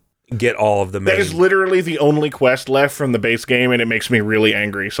to get all of the main. That is literally the only quest left from the base game, and it makes me really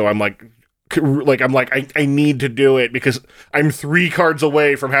angry. So I'm like I need to do it because I'm 3 cards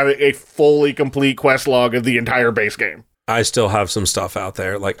away from having a fully complete quest log of the entire base game. I still have some stuff out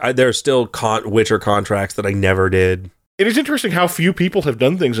there. Like there's still Witcher contracts that I never did. It is interesting how few people have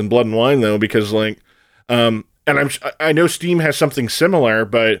done things in Blood and Wine though, because like, and I know Steam has something similar,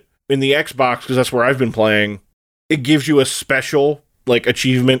 but in the Xbox, because that's where I've been playing, it gives you a special like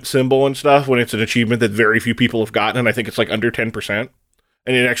achievement symbol and stuff when it's an achievement that very few people have gotten, and I think it's like under 10%,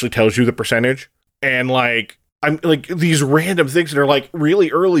 and it actually tells you the percentage. And like I'm like these random things that are like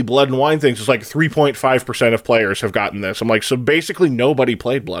really early Blood and Wine things. It's like 3.5% of players have gotten this. I'm like, so basically nobody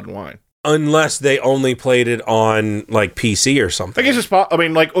played Blood and Wine unless they only played it on like PC or something. I guess it's I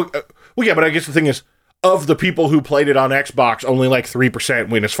mean, like, well, yeah, but I guess the thing is, of the people who played it on Xbox, only like 3%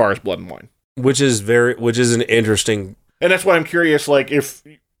 win as far as Blood and Wine, which is an interesting. And that's why I'm curious, like, if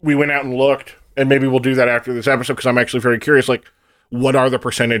we went out and looked, and maybe we'll do that after this episode, because I'm actually very curious, like, what are the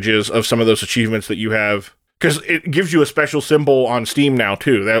percentages of some of those achievements that you have? Because it gives you a special symbol on Steam now,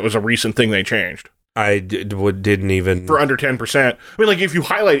 too. That was a recent thing they changed. I didn't even... For under 10%. I mean, like, if you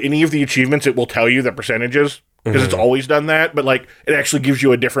highlight any of the achievements, it will tell you the percentages, because it's always done that, but, like, it actually gives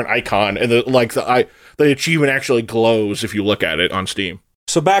you a different icon, and, the achievement actually glows if you look at it on Steam.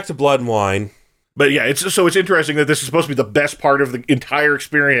 So back to Blood and Wine. But yeah, it's interesting that this is supposed to be the best part of the entire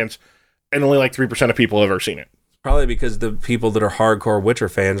experience, and only like 3% of people have ever seen it. Probably because the people that are hardcore Witcher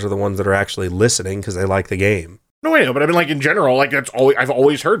fans are the ones that are actually listening because they like the game. No, I know, but I mean, like, in general, like, I've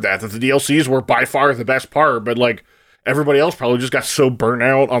always heard that the DLCs were by far the best part, but, like, everybody else probably just got so burnt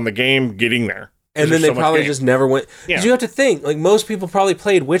out on the game getting there. And then they probably just never went... Because you have to think, like, most people probably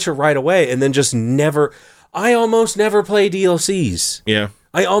played Witcher right away and then just never... I almost never play DLCs. Yeah.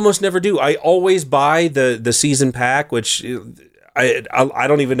 I almost never do. I always buy the season pack, which... I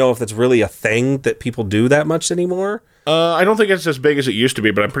don't even know if that's really a thing that people do that much anymore. I don't think it's as big as it used to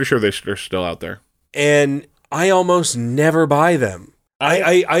be, but I'm pretty sure they're still out there. And I almost never buy them.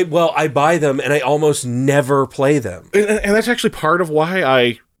 I buy them and I almost never play them. And that's actually part of why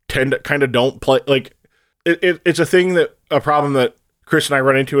I tend to kind of don't play. Like, it's a problem that Chris and I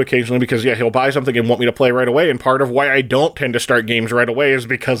run into occasionally because, yeah, he'll buy something and want me to play right away. And part of why I don't tend to start games right away is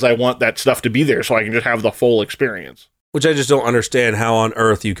because I want that stuff to be there so I can just have the full experience. Which I just don't understand how on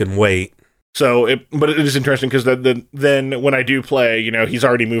earth you can wait. But it is interesting because then when I do play, you know, he's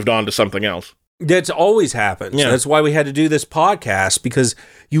already moved on to something else. That's always happens. Yeah. That's why we had to do this podcast, because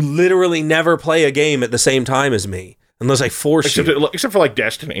you literally never play a game at the same time as me, unless I force you. Except for like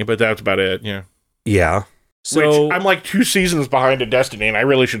Destiny, but that's about it, yeah. Yeah. So which I'm like 2 seasons behind in Destiny, and I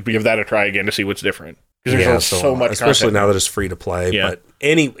really should give that a try again to see what's different. Because there's so much especially content now that it's free to play. Yeah. But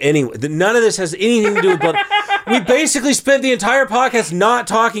anyway, none of this has anything to do with Blood. We basically spent the entire podcast not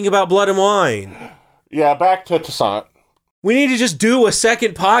talking about Blood and Wine. Yeah, back to Toussaint. We need to just do a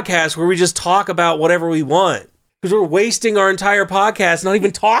second podcast where we just talk about whatever we want. Because we're wasting our entire podcast not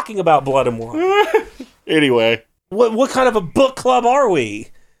even talking about Blood and Wine. Anyway. What kind of a book club are we?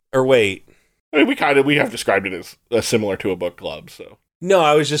 Or wait. I mean, we have described it as similar to a book club, so. No,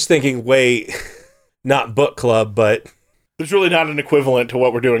 I was just thinking, wait, not book club, but... There's really not an equivalent to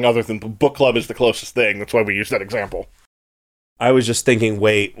what we're doing other than book club is the closest thing. That's why we use that example. I was just thinking,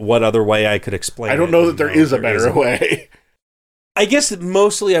 wait, what other way I could explain it? I don't know that there is a better way. I guess that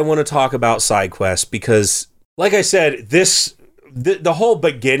mostly I want to talk about side quests because, like I said, the whole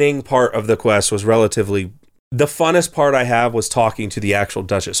beginning part of the quest was relatively... The funnest part I have was talking to the actual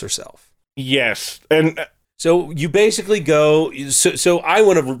Duchess herself. Yes, and... So you basically go... So I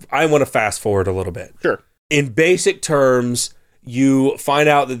want to fast forward a little bit. Sure. In basic terms, you find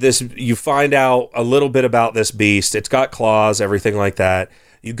out a little bit about this beast. It's got claws, everything like that.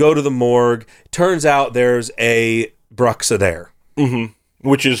 You go to the morgue. Turns out there's a Bruxa there. Mm-hmm.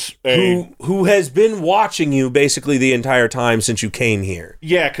 Which is who has been watching you basically the entire time since you came here.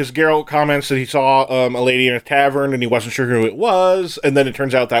 Yeah, because Geralt comments that he saw a lady in a tavern and he wasn't sure who it was, and then it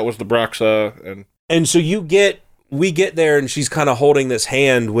turns out that was the Bruxa. And so we get there and she's kind of holding this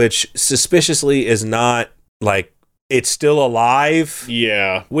hand, which suspiciously is not... Like, it's still alive.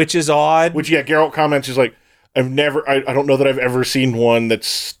 Yeah. Which is odd. Which, yeah, Geralt comments, he's like, I don't know that I've ever seen one that's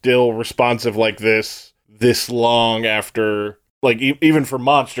still responsive like this long after, like, even for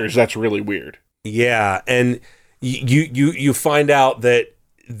monsters, that's really weird. Yeah, and you find out that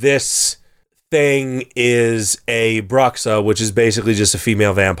this thing is a Bruxa, which is basically just a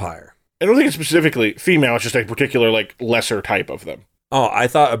female vampire. I don't think it's specifically female, it's just a particular, like, lesser type of them. Oh, I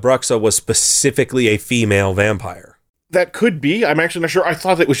thought a Bruxa was specifically a female vampire. That could be. I'm actually not sure. I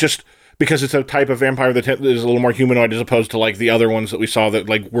thought it was just because it's a type of vampire that is a little more humanoid as opposed to like the other ones that we saw that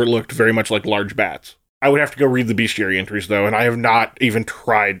like looked very much like large bats. I would have to go read the bestiary entries though, and I have not even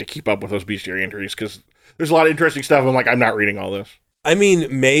tried to keep up with those bestiary entries because there's a lot of interesting stuff. I'm like, I'm not reading all this. I mean,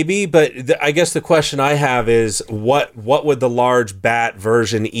 maybe, but I guess the question I have is what would the large bat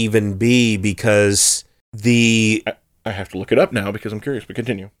version even be? Because I have to look it up now because I'm curious, but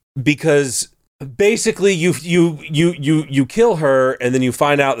continue. Because basically you kill her and then you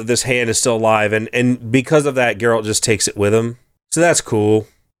find out that this hand is still alive, and because of that, Geralt just takes it with him. So that's cool.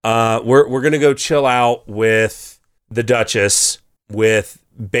 We're gonna go chill out with the Duchess with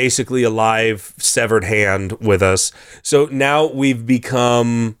basically a live severed hand with us. So now we've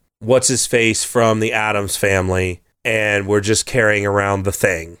become what's his face from the Addams Family, and we're just carrying around the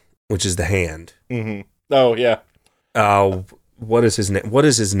thing, which is the hand. Mm-hmm. Oh yeah. What is his name? What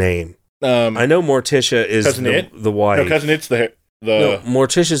is his name? I know Morticia is the wife. No, Cousin It's the No,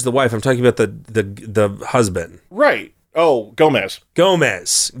 Morticia's the wife. I'm talking about the husband. Right. Oh, Gomez. Sorry,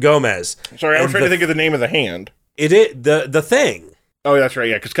 I was trying to think of the name of the hand. The thing. Oh, that's right.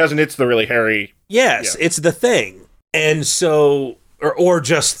 Yeah, because Cousin It's the really hairy. Yes, yeah. It's the thing, and so or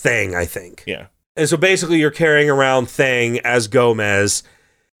just thing, I think. Yeah. And so basically, you're carrying around thing as Gomez.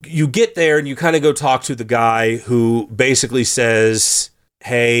 You get there and you kind of go talk to the guy who basically says,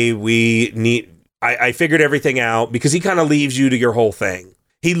 hey, we need... I figured everything out, because he kind of leaves you to your whole thing.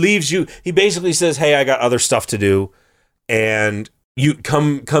 He leaves you... He basically says, hey, I got other stuff to do, and you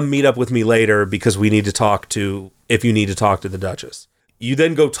come meet up with me later, because we need to talk to... If you need to talk to the Duchess. You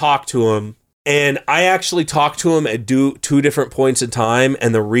then go talk to him, and I actually talked to him at two different points in time,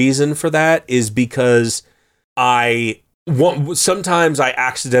 and the reason for that is because sometimes I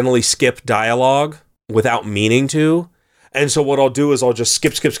accidentally skip dialogue without meaning to. And so what I'll do is I'll just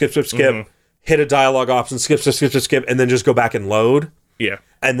skip, mm-hmm. hit a dialogue option, skip, and then just go back and load. Yeah.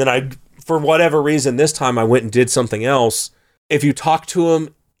 And then for whatever reason, this time I went and did something else. If you talk to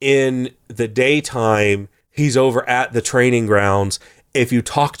him in the daytime, he's over at the training grounds. If you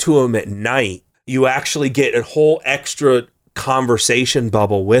talk to him at night, you actually get a whole extra conversation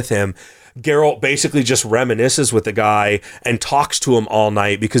bubble with him. Geralt basically just reminisces with the guy and talks to him all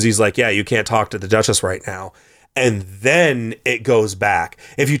night because he's like, yeah, you can't talk to the Duchess right now. And then it goes back.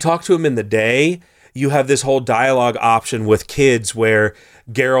 If you talk to him in the day, you have this whole dialogue option with kids where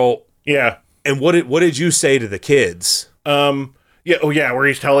Geralt... Yeah. And what did you say to the kids? Yeah. Oh, yeah, where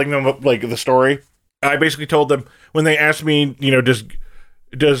he's telling them, like, the story. I basically told them, when they asked me,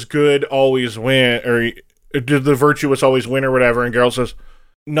 does good always win, or did the virtuous always win, or whatever, and Geralt says...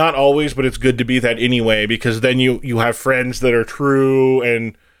 Not always, but it's good to be that anyway, because then you have friends that are true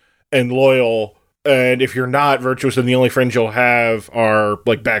and loyal, and if you're not virtuous, then the only friends you'll have are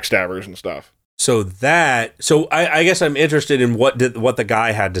like backstabbers and stuff. So I guess I'm interested in what the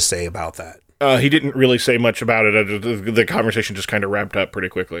guy had to say about that. He didn't really say much about it. The conversation just kind of wrapped up pretty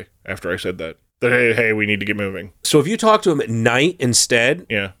quickly after I said that hey, we need to get moving. So if you talk to him at night instead,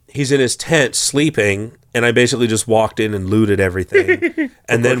 yeah, he's in his tent sleeping, and I basically just walked in and looted everything,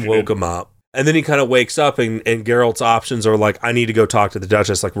 and then woke him up. And then he kind of wakes up, and Geralt's options are like, I need to go talk to the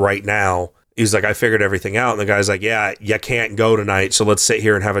Duchess, like, right now. He's like, I figured everything out. And the guy's like, yeah, you can't go tonight, so let's sit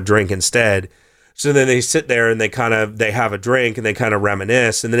here and have a drink instead. So then they sit there, and they have a drink, and they kind of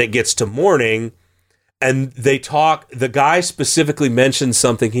reminisce, and then it gets to morning, and they talk. The guy specifically mentions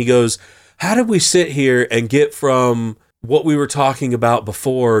something. He goes, how did we sit here and get from what we were talking about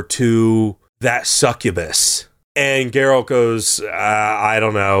before to that succubus? And Geralt goes, I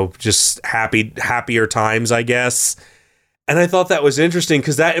don't know, just happier times, I guess. And I thought that was interesting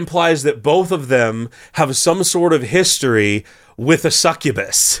because that implies that both of them have some sort of history with a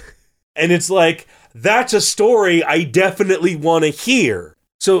succubus. And it's like, that's a story I definitely want to hear.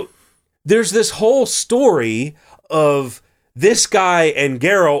 So there's this whole story of this guy and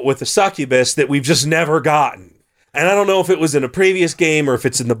Geralt with the succubus that we've just never gotten. And I don't know if it was in a previous game or if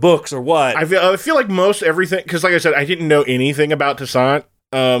it's in the books or what. I feel like most everything, because like I said, I didn't know anything about Toussaint,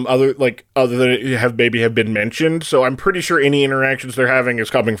 other than it have been mentioned. So I'm pretty sure any interactions they're having is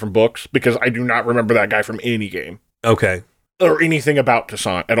coming from books, because I do not remember that guy from any game. Okay. Or anything about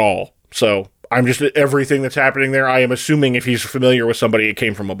Toussaint at all. So I'm just, everything that's happening there, I am assuming if he's familiar with somebody, it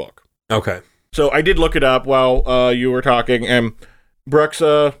came from a book. Okay. So I did look it up while you were talking, and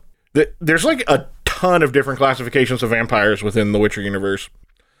Bruxa, there's like a ton of different classifications of vampires within the Witcher universe.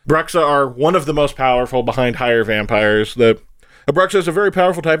 Bruxa are one of the most powerful behind higher vampires. A Bruxa is a very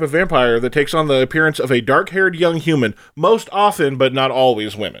powerful type of vampire that takes on the appearance of a dark-haired young human, most often, but not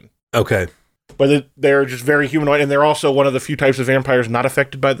always, women. Okay. But they're just very humanoid, and they're also one of the few types of vampires not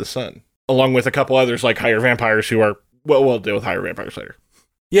affected by the sun, along with a couple others like higher vampires who are Well, we'll deal with higher vampires later.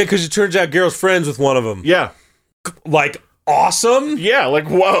 Yeah, because it turns out Geralt's friends with one of them. Yeah. Like, awesome. Yeah, like,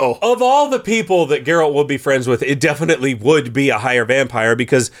 whoa. Of all the people that Geralt would be friends with, it definitely would be a higher vampire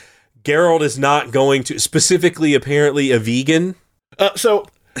because Geralt is not going to, specifically, apparently, a vegan. So,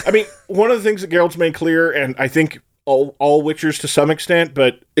 I mean, one of the things that Geralt's made clear, and I think all Witchers to some extent,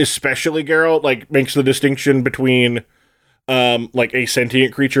 but especially Geralt, like, makes the distinction between, like, a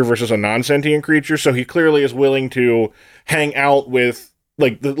sentient creature versus a non-sentient creature. So he clearly is willing to hang out with,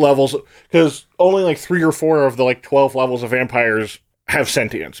 like, the levels, because only, like, 3 or 4 of the, like, 12 levels of vampires have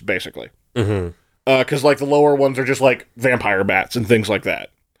sentience, basically. Mm-hmm. Because, like, the lower ones are just, like, vampire bats and things like that.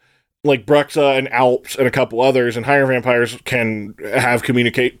 Like, Bruxa and Alps and a couple others, and higher vampires can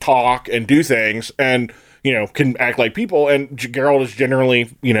talk, and do things, and, you know, can act like people, and Geralt is generally,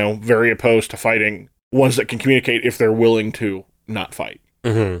 you know, very opposed to fighting ones that can communicate if they're willing to not fight.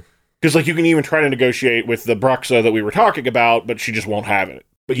 Mm-hmm. Because, like, you can even try to negotiate with the Bruxa that we were talking about, but she just won't have it.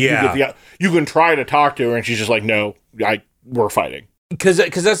 But yeah, you can try to talk to her, and she's just like, no, we're fighting. Because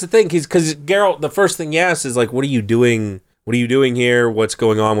that's the thing. Because Geralt, the first thing he asks is, like, what are you doing? What are you doing here? What's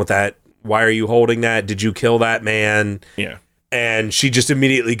going on with that? Why are you holding that? Did you kill that man? Yeah. And she just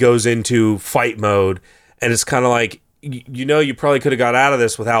immediately goes into fight mode. And it's kind of like, you know, you probably could have got out of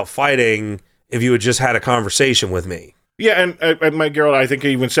this without fighting if you had just had a conversation with me. Yeah, and my girl, I think,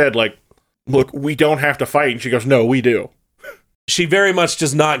 even said, like, look, we don't have to fight. And she goes, no, we do. She very much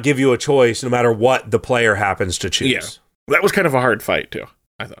does not give you a choice no matter what the player happens to choose. Yeah. That was kind of a hard fight, too,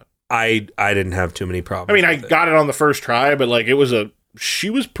 I thought. I didn't have too many problems. I mean, I got it on the first try, but, like, she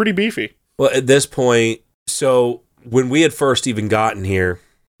was pretty beefy. Well, at this point, so when we had first even gotten here,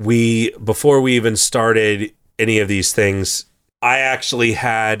 before we even started any of these things, I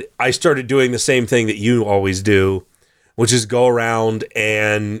started doing the same thing that you always do, which is go around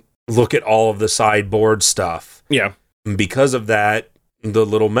and look at all of the sideboard stuff. Yeah. And because of that, the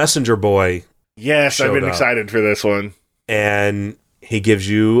little messenger boy. Yes, I've been excited for this one. And he gives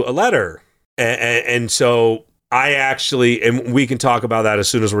you a letter. And so I actually, and we can talk about that as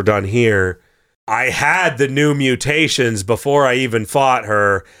soon as we're done here, I had the new mutations before I even fought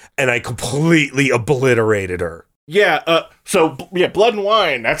her, and I completely obliterated her. Yeah, Blood and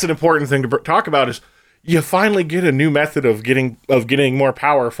Wine, that's an important thing to talk about, is you finally get a new method of getting more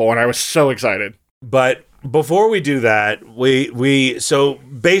powerful, and I was so excited. But before we do that, so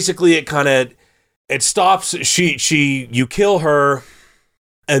basically it stops, you kill her,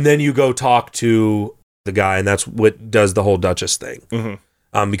 and then you go talk to the guy, and that's what does the whole Duchess thing. Mm-hmm.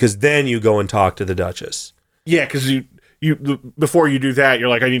 Because then you go and talk to the Duchess. Yeah, because you before you do that, you're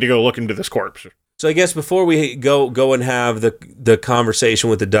like, I need to go look into this corpse. So I guess before we go and have the conversation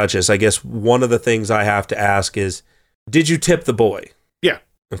with the Duchess, I guess one of the things I have to ask is, did you tip the boy? Yeah.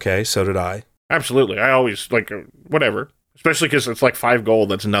 Okay, so did I. Absolutely. I always, like, whatever. Especially because it's like 5 gold.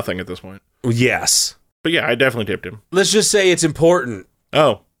 That's nothing at this point. Yes. But yeah, I definitely tipped him. Let's just say it's important.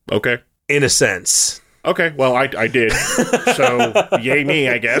 Oh, okay. In a sense. Okay, well, I did. So, yay me,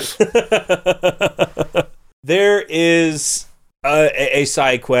 I guess. There is a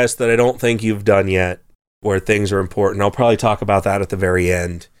side quest that I don't think you've done yet where things are important. I'll probably talk about that at the very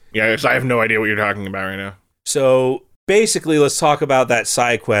end. Yeah, because I have no idea what you're talking about right now. So, basically, let's talk about that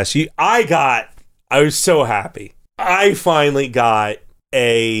side quest. I was so happy. I finally got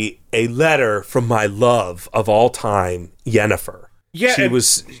a letter from my love of all time, Yennefer. Yeah,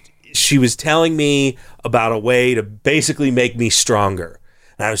 She was telling me about a way to basically make me stronger.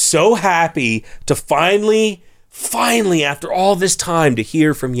 And I was so happy to finally, after all this time, to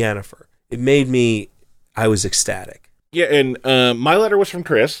hear from Yennefer. I was ecstatic. Yeah, and my letter was from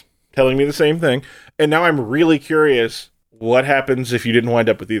Chris, telling me the same thing. And now I'm really curious what happens if you didn't wind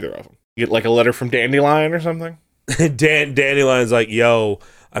up with either of them. You get like a letter from Dandelion or something? Dandelion's like, yo,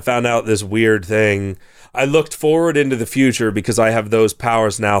 I found out this weird thing. I looked forward into the future because I have those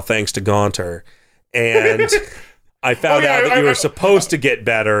powers now thanks to Gaunter. And I found out that you were supposed to get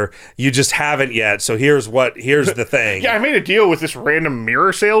better. You just haven't yet. So here's the thing. Yeah, I made a deal with this random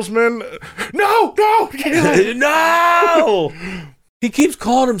mirror salesman. No! No! He keeps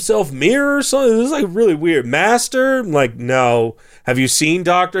calling himself Mirror or something. This is like really weird. Master? I'm like, no. Have you seen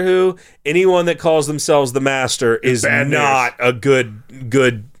Doctor Who? Anyone that calls themselves the Master is not a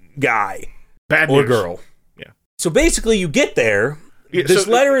good guy. Bad or news. Girl. Yeah. So basically you get there. Yeah, this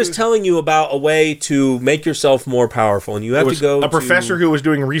letter is telling you about a way to make yourself more powerful, and you have to go a professor who was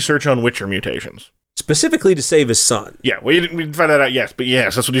doing research on Witcher mutations. Specifically to save his son. Yeah, we didn't find that out, yes, but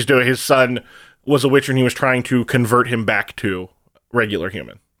yes, that's what he's doing. His son was a Witcher, and he was trying to convert him back to regular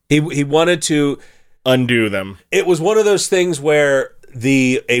human. He wanted to undo them. It was one of those things where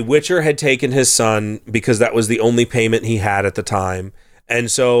a Witcher had taken his son because that was the only payment he had at the time. And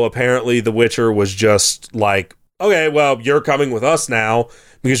so apparently the Witcher was just like, okay, well, you're coming with us now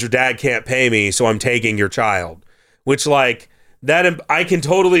because your dad can't pay me, so I'm taking your child. Which, like, that I can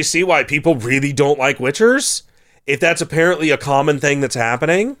totally see why people really don't like Witchers, if that's apparently a common thing that's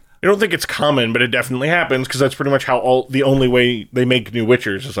happening. I don't think it's common, but it definitely happens because that's pretty much how the only way they make new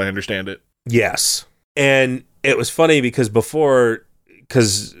Witchers, as I understand it. Yes. And it was funny because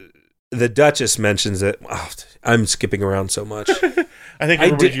because the Duchess mentions it. Oh, I'm skipping around so much. I think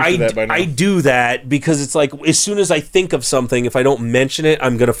everybody's used to that by now. I do that because it's like, as soon as I think of something, if I don't mention it,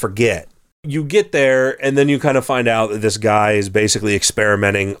 I'm going to forget. You get there, and then you kind of find out that this guy is basically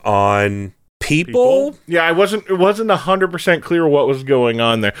experimenting on people? Yeah, it wasn't 100% clear what was going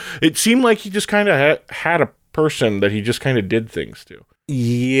on there. It seemed like he just kind of had a person that he just kind of did things to.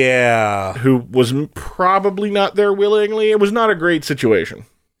 Yeah. Who was probably not there willingly. It was not a great situation.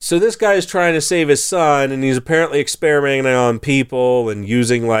 So this guy is trying to save his son, and he's apparently experimenting on people and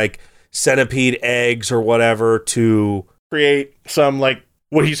using, like, centipede eggs or whatever to create some, like,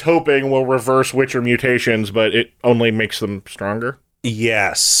 what he's hoping will reverse Witcher mutations, but it only makes them stronger.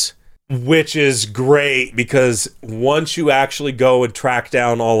 Yes. Which is great, because once you actually go and track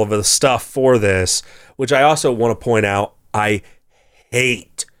down all of the stuff for this, which I also want to point out, I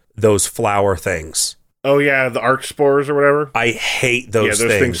hate those flower things. Oh, yeah, the arc spores or whatever? I hate those things. Yeah,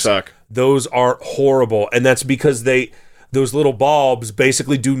 those things suck. Those are horrible, and that's because those little bulbs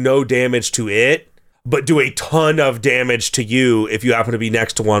basically do no damage to it, but do a ton of damage to you if you happen to be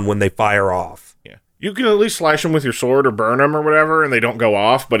next to one when they fire off. Yeah. You can at least slash them with your sword or burn them or whatever, and they don't go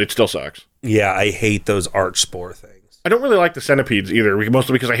off, but it still sucks. Yeah, I hate those arch spore things. I don't really like the centipedes either,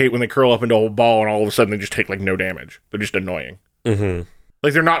 mostly because I hate when they curl up into a ball and all of a sudden they just take, like, no damage. They're just annoying. Mm-hmm.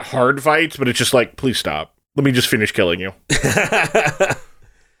 Like, they're not hard fights, but it's just like, please stop. Let me just finish killing you.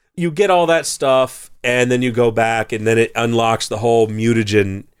 You get all that stuff, and then you go back, and then it unlocks the whole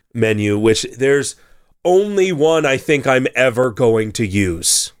mutagen menu, which there's only one I think I'm ever going to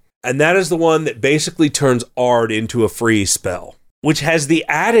use. And that is the one that basically turns Ard into a freeze spell, which has the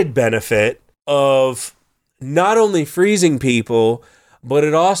added benefit of not only freezing people, but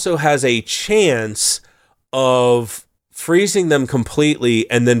it also has a chance of freezing them completely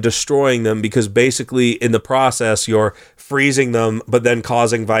and then destroying them, because basically in the process you're freezing them but then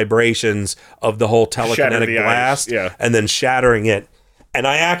causing vibrations of the whole telekinetic blast and then shattering it. And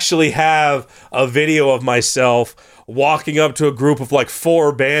I actually have a video of myself walking up to a group of like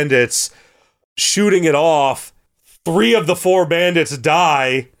 4 bandits, shooting it off. 3 of the 4 bandits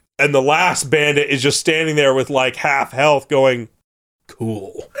die, and the last bandit is just standing there with like half health going,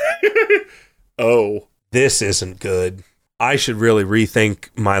 cool. Oh. This isn't good. I should really rethink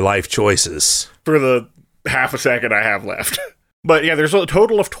my life choices. For the half a second I have left. But yeah, there's a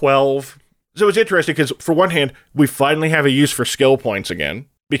total of 12. So it's interesting because, for one hand, we finally have a use for skill points again,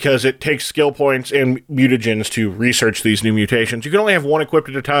 because it takes skill points and mutagens to research these new mutations. You can only have 1 equipped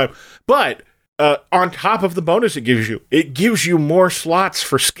at a time. But on top of the bonus it gives you more slots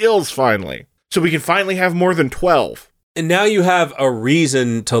for skills finally. So we can finally have more than 12. And now you have a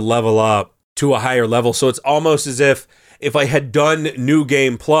reason to level up to a higher level. So it's almost as if I had done New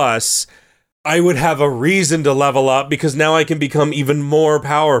Game Plus, I would have a reason to level up, because now I can become even more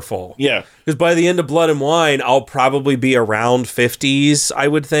powerful. Yeah. Because by the end of Blood and Wine, I'll probably be around 50s, I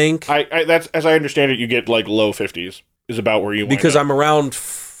would think. That's, as I understand it, you get like low 50s is about where you want. Because I'm around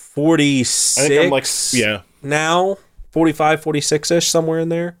 46 I think I'm like, now. 45, 46-ish, somewhere in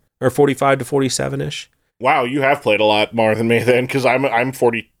there. Or 45 to 47-ish. Wow, you have played a lot more than me then, because I'm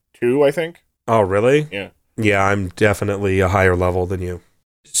 42, I think. Oh, really? Yeah. Yeah, I'm definitely a higher level than you.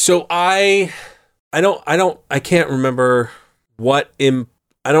 So I can't remember I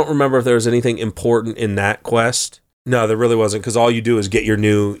don't remember if there was anything important in that quest. No, there really wasn't, because all you do is get your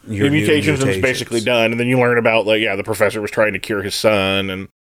mutations, and it's basically done, and then you learn about, like, the professor was trying to cure his son, and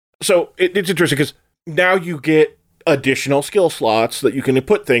so it's interesting because now you get additional skill slots that you can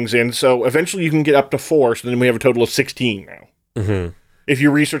put things in, so eventually you can get up to 4, so then we have a total of 16 now. Mm-hmm. If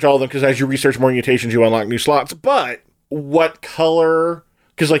you research all of them, because as you research more mutations, you unlock new slots. But what color?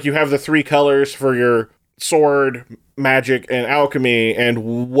 Because, like, you have the 3 colors for your sword, magic, and alchemy,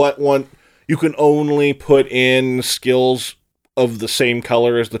 and what one you can only put in skills of the same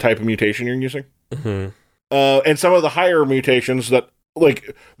color as the type of mutation you're using. Mm-hmm. And some of the higher mutations that,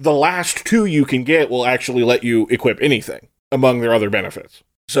 like, the last 2 you can get will actually let you equip anything among their other benefits.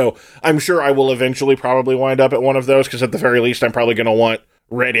 So I'm sure I will eventually probably wind up at one of those, because at the very least I'm probably going to want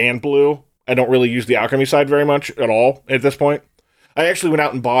red and blue. I don't really use the alchemy side very much at all at this point. I actually went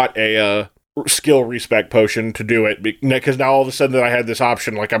out and bought a skill respec potion to do it, because now all of a sudden that I had this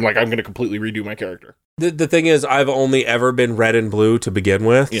option, I'm going to completely redo my character. The thing is, I've only ever been red and blue to begin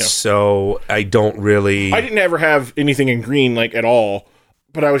with, so I don't really... I didn't ever have anything in green, at all,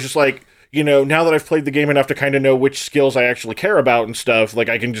 but I was just now that I've played the game enough to kind of know which skills I actually care about and stuff,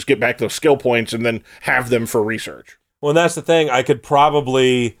 I can just get back those skill points and then have them for research. Well, and that's the thing. I could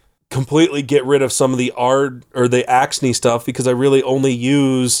probably completely get rid of some of the Ard or the Axne stuff because I really only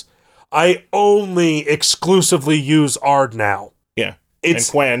exclusively use Ard now. Yeah. It's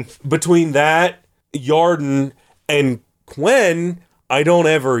and Quen. Between that, Yarden, and Quen, I don't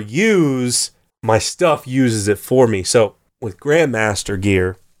ever use. My stuff uses it for me. So with Grandmaster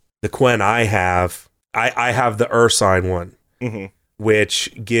gear, the Quen I have the Ursine one,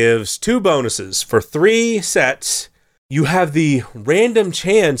 which gives 2 bonuses. For 3 sets, you have the random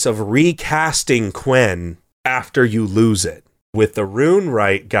chance of recasting Quen after you lose it. With the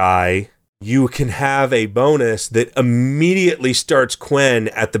Runewright guy, you can have a bonus that immediately starts Quen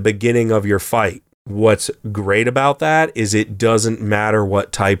at the beginning of your fight. What's great about that is it doesn't matter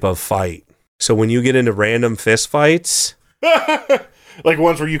what type of fight. So when you get into random fist fights...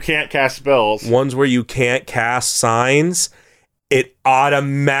 ones where you can't cast spells. Ones where you can't cast signs, it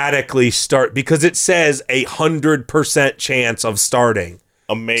automatically start... Because it says 100% chance of starting.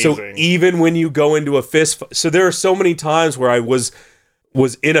 Amazing. So even when you go into a fist fight... So there are so many times where I was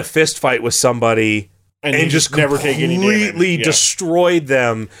in a fist fight with somebody... And just never take any damage. Completely destroyed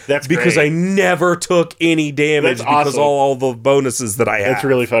them. That's because great. I never took any damage because awesome. all the bonuses that I had. That's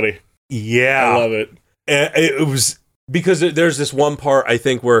really funny. Yeah. I love it. It was because there's this one part, I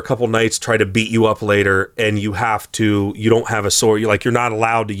think, where a couple knights try to beat you up later and you don't have a sword. You're not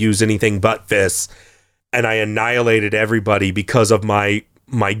allowed to use anything but fists. And I annihilated everybody because of my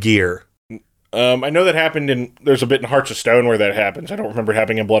gear. I know that happened there's a bit in Hearts of Stone where that happens. I don't remember it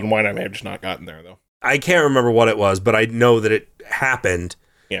happening in Blood and Wine. I may have just not gotten there, though. I can't remember what it was, but I know that it happened.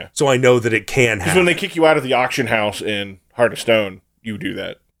 Yeah. So I know that it can happen. Because when they kick you out of the auction house in Heart of Stone, you do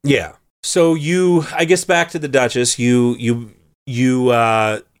that. Yeah. So I guess back to the Duchess, you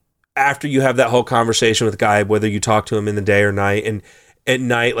after you have that whole conversation with Guy, whether you talk to him in the day or night, and at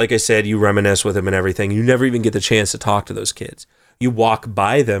night, like I said, you reminisce with him and everything. You never even get the chance to talk to those kids. You walk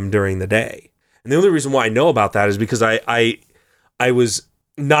by them during the day. And the only reason why I know about that is because I was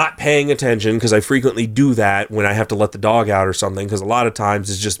not paying attention, because I frequently do that when I have to let the dog out or something, because a lot of times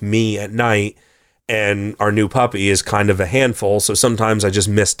it's just me at night and our new puppy is kind of a handful, so sometimes I just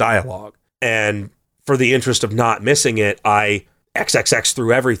miss dialogue. And for the interest of not missing it, I XXX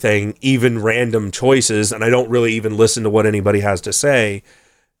through everything, even random choices, and I don't really even listen to what anybody has to say,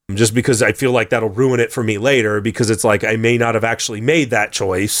 just because I feel like that'll ruin it for me later, because it's I may not have actually made that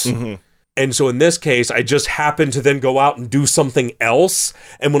choice. Mm-hmm. And so in this case, I just happened to then go out and do something else.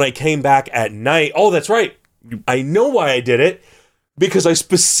 And when I came back at night, oh, that's right. I know why I did it. Because I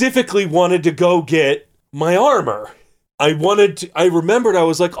specifically wanted to go get my armor. I remembered, I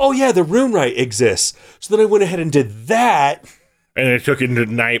was like, oh yeah, the Runewright exists. So then I went ahead and did that. And it took into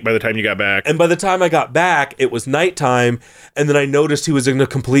night by the time you got back. And by the time I got back, it was nighttime. And then I noticed he was in a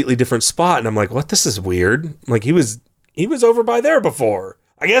completely different spot. And I'm like, what? This is weird. He was over by there before.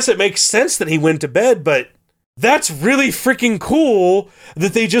 I guess it makes sense that he went to bed, but that's really freaking cool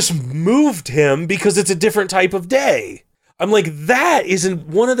that they just moved him because it's a different type of day. I'm like, that isn't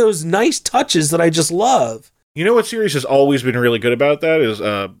one of those nice touches that I just love. You know what series has always been really good about that is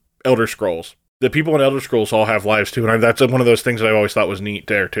Elder Scrolls. The people in Elder Scrolls all have lives too, and that's one of those things that I always thought was neat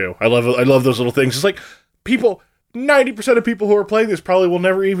there too. I love those little things. It's 90% of people who are playing this probably will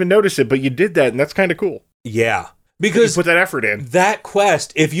never even notice it, but you did that, and that's kind of cool. Yeah. Because you put that effort in. That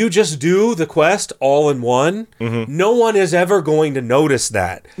quest, if you just do the quest all in one, no one is ever going to notice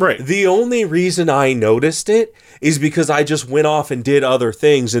that. Right. The only reason I noticed it is because I just went off and did other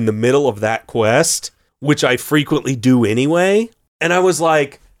things in the middle of that quest, which I frequently do anyway. And I was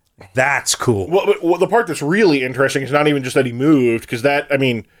like, that's cool. Well, the part that's really interesting is not even just that he moved, because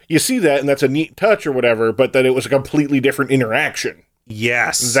you see that and that's a neat touch or whatever, but that it was a completely different interaction.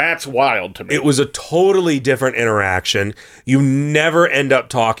 Yes. That's wild to me. It was a totally different interaction. You never end up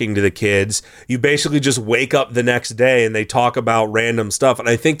talking to the kids. You basically just wake up the next day and they talk about random stuff. And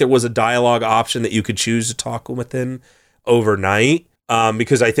I think there was a dialogue option that you could choose to talk with him overnight.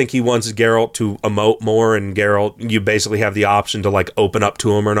 Because I think he wants Geralt to emote more, and Geralt, you basically have the option to open up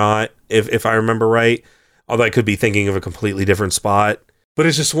to him or not, if I remember right. Although I could be thinking of a completely different spot. But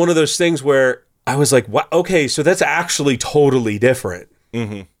it's just one of those things where I was like, "What? Okay, so that's actually totally different,"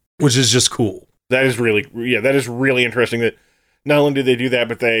 which is just cool. That is really interesting. That not only did they do that,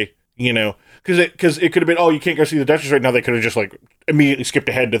 but they you know, because it could have been, oh, you can't go see the Duchess right now. They could have just like immediately skipped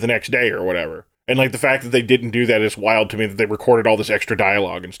ahead to the next day or whatever. And like the fact that they didn't do that is wild to me, that they recorded all this extra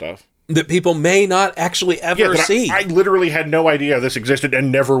dialogue and stuff that people may not actually ever see. I literally had no idea this existed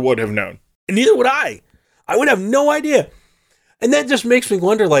and never would have known. And neither would I. I would have no idea. And that just makes me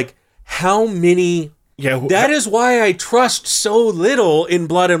wonder, like, how many... Yeah, that is why I trust so little in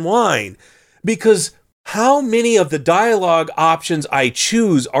Blood and Wine. Because how many of the dialogue options I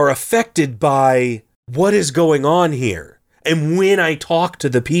choose are affected by what is going on here and when I talk to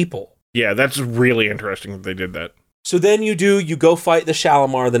the people. Yeah, that's really interesting that they did that. So then you go fight the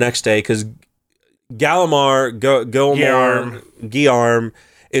Shalimar the next day, because Guillerm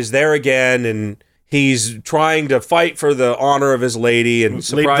is there again, and he's trying to fight for the honor of his lady, and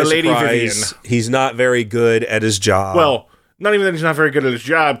surprise, surprise, he's not very good at his job. Well, not even that he's not very good at his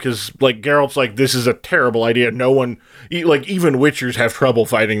job, because like Geralt's like, this is a terrible idea. No one, like even Witchers have trouble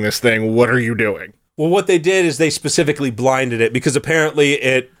fighting this thing. What are you doing? Well, what they did is they specifically blinded it, because apparently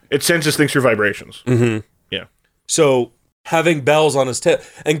it senses things through vibrations. Mm-hmm. Yeah. So having bells on his tail,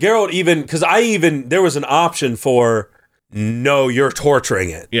 and Geralt because there was an option for, no, you're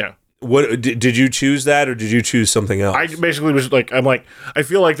torturing it. Yeah. What did you choose that, or did you choose something else? I basically was like, I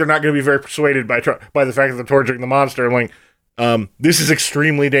feel like they're not going to be very persuaded by the fact that they're torturing the monster. I'm like, this is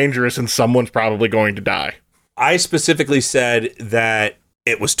extremely dangerous, and someone's probably going to die. I specifically said that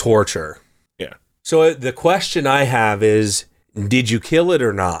it was torture. Yeah. So the question I have is, did you kill it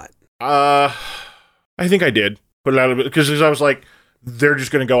or not? I think I did. Put it out of it, because I was like, they're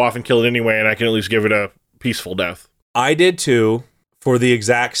just going to go off and kill it anyway, and I can at least give it a peaceful death. I did too, for the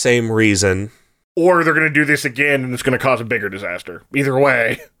exact same reason. Or they're going to do this again, and it's going to cause a bigger disaster. Either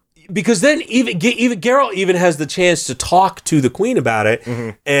way. Because then even Geralt even has the chance to talk to the queen about it,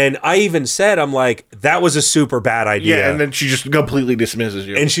 mm-hmm. and I even said, I'm like, that was a super bad idea. Yeah, and then she just completely dismisses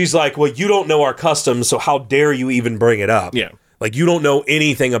you. And she's like, well, you don't know our customs, so how dare you even bring it up? Yeah. Like, you don't know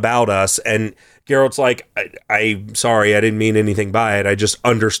anything about us. And Geralt's like, I'm sorry, I didn't mean anything by it. I just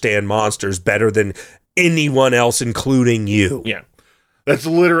understand monsters better than anyone else, including you. Yeah. That's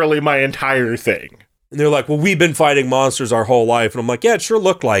literally my entire thing. And they're like, well, we've been fighting monsters our whole life. And I'm like, yeah, it sure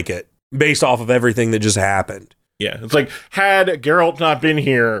looked like it, based off of everything that just happened. Yeah. It's like, had Geralt not been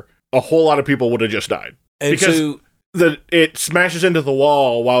here, a whole lot of people would have just died. And because it smashes into the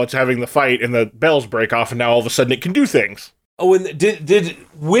wall while it's having the fight, and the bells break off, and now all of a sudden it can do things. Oh, and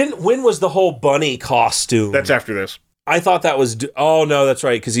when was the whole bunny costume? That's after this. I thought that was... oh, no, that's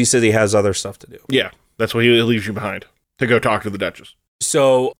right, because he said he has other stuff to do. Yeah, that's what he leaves you behind, to go talk to the Duchess.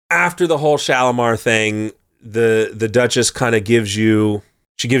 So, after the whole Shalimar thing, the Duchess kind of gives you...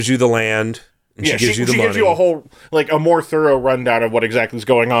 she gives you the land, and she gives you the money. She gives you a whole... like, a more thorough rundown of what exactly is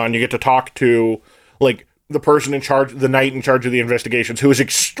going on. You get to talk to, like, the person in charge... the knight in charge of the investigations, who is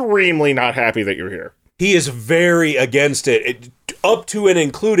extremely not happy that you're here. He is very against it, up to and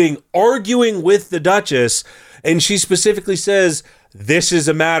including arguing with the Duchess, and she specifically says, this is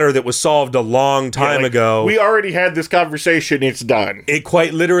a matter that was solved a long time ago. We already had this conversation, it's done. It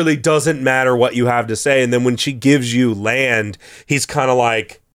quite literally doesn't matter what you have to say, and then when she gives you land, he's kind of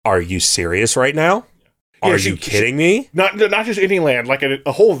like, are you serious right now? Are you kidding me? Not just any land, like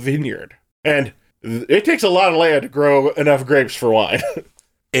a whole vineyard. And it takes a lot of land to grow enough grapes for wine.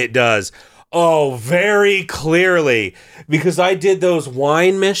 It does. Oh, very clearly. Because I did those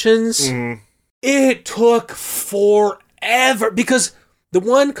wine missions. Mm-hmm. It took forever. Because the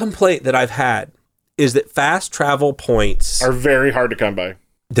one complaint that I've had is that fast travel points are very hard to come by.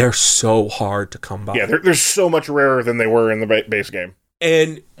 They're so hard to come by. Yeah, they're so much rarer than they were in the base game.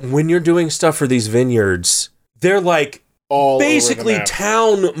 And when you're doing stuff for these vineyards, they're like all basically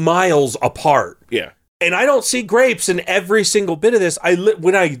town miles apart. Yeah. And I don't see grapes in every single bit of this.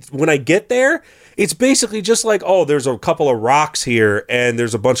 When I get there, it's basically just like, oh, there's a couple of rocks here, and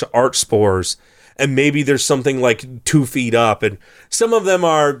there's a bunch of arch spores, and maybe there's something like 2 feet up, and some of them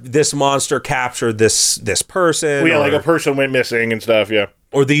are this monster captured this person. Well, yeah, like a person went missing and stuff. Yeah,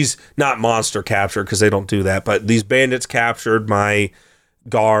 or these not monster captured because they don't do that, but these bandits captured my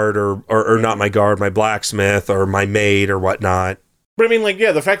guard or not my guard, my blacksmith or my maid or whatnot. But I mean, like,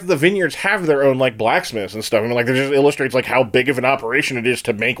 yeah, the fact that the vineyards have their own, like, blacksmiths and stuff, I mean, like, that just illustrates, like, how big of an operation it is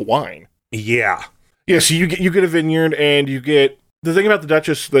to make wine. Yeah. Yeah, so you get a vineyard, and you get... the thing about the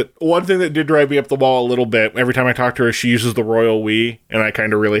Duchess, that one thing that did drive me up the wall a little bit, every time I talk to her, she uses the royal we, and I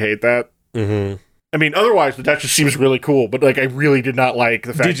kind of really hate that. Mm-hmm. I mean, otherwise, the Duchess seems really cool, but, like, I really did not like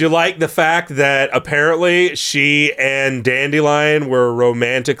the fact... Did you like the fact that apparently she and Dandelion were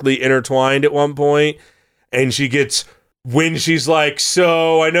romantically intertwined at one point, and she gets... when she's like,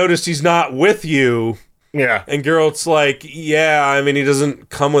 so I noticed he's not with you. Yeah. And Geralt's like, yeah, I mean, he doesn't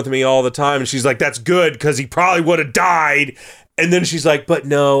come with me all the time. And she's like, that's good, because he probably would have died. And then she's like, but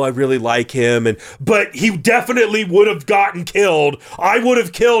no, I really like him. But he definitely would have gotten killed. I would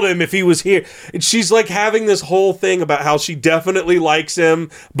have killed him if he was here. And she's like having this whole thing about how she definitely likes him,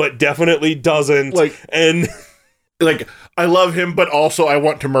 but definitely doesn't. And like, I love him, but also I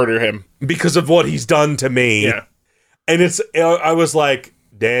want to murder him. Because of what he's done to me. Yeah. And I was like,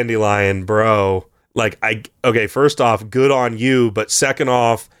 Dandelion, bro. Like, okay, first off, good on you. But second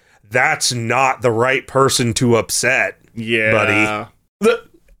off, that's not the right person to upset. Yeah, buddy.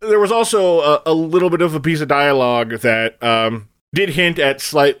 There was also a little bit of a piece of dialogue that did hint at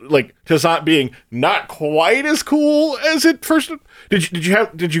Toussaint being not quite as cool as it first. Did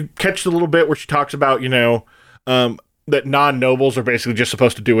you catch the little bit where she talks about that non-nobles are basically just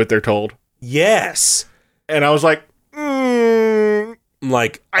supposed to do what they're told? Yes, and I was like, I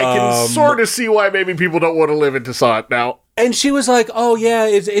can sort of see why maybe people don't want to live in Toussaint now. And she was like, oh yeah,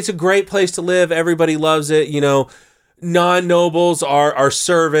 it's a great place to live. Everybody loves it. Non-nobles are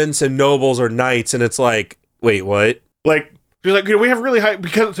servants and nobles are knights. And it's like, wait, what? Like, she's like, we have really high,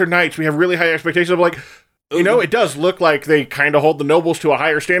 because they're knights, we have really high expectations. I'm like, it does look like they kind of hold the nobles to a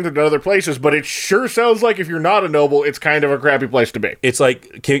higher standard than other places, but it sure sounds like if you're not a noble, it's kind of a crappy place to be. It's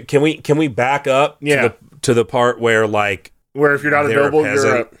like, can we back up to the part where if you're not a noble,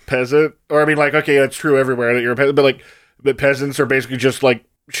 you're a peasant? Or I mean, okay, that's true everywhere that you're a peasant, but peasants are basically just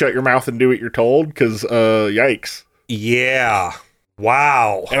shut your mouth and do what you're told, because yikes. Yeah.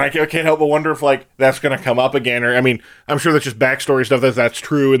 Wow. And I can't help but wonder if that's going to come up again. Or I mean, I'm sure that's just backstory stuff that's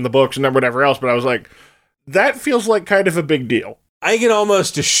true in the books and whatever else. But I was like, that feels like kind of a big deal. I can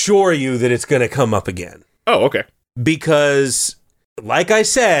almost assure you that it's going to come up again. Oh, okay. Because, like I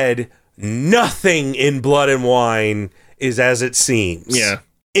said, nothing in Blood and Wine is as it seems. Yeah.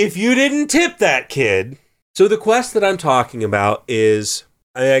 If you didn't tip that kid. So the quest that I'm talking about is,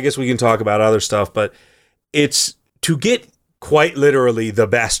 I guess we can talk about other stuff, but it's to get quite literally the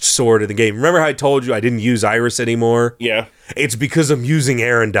best sword in the game. Remember how I told you I didn't use Iris anymore? Yeah. It's because I'm using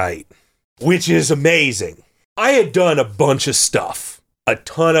Erendite, which is amazing. I had done a bunch of stuff. A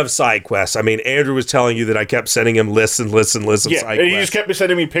ton of side quests. I mean, Andrew was telling you that I kept sending him lists and lists and lists of side quests. Yeah, and he just kept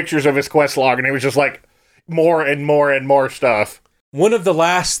sending me pictures of his quest log, and it was just more and more and more stuff. One of the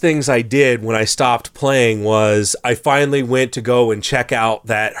last things I did when I stopped playing was I finally went to go and check out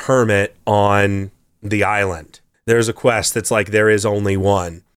that hermit on the island. There's a quest that's there is only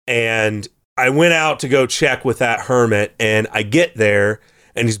one. And I went out to go check with that hermit, and I get there,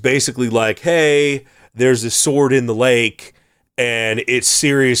 and he's basically like, hey, there's a sword in the lake, and it's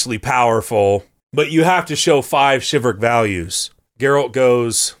seriously powerful, but you have to show 5 chivalric values. Geralt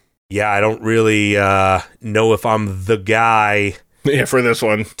goes, yeah, I don't really know if I'm the guy for this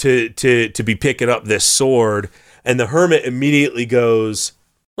one to be picking up this sword. And the hermit immediately goes,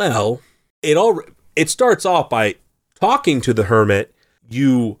 well, it starts off by talking to the hermit.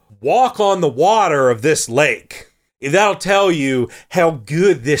 You walk on the water of this lake. That'll tell you how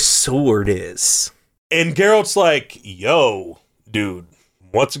good this sword is. And Geralt's like, yo, dude,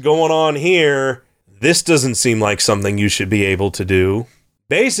 what's going on here? This doesn't seem like something you should be able to do.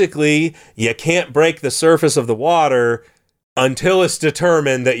 Basically, you can't break the surface of the water until it's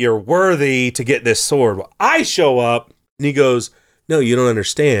determined that you're worthy to get this sword. Well, I show up, and he goes, no, you don't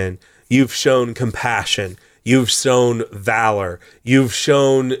understand. You've shown compassion. You've shown valor. You've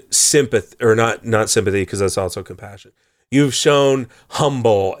shown sympathy, or not sympathy, because that's also compassion. You've shown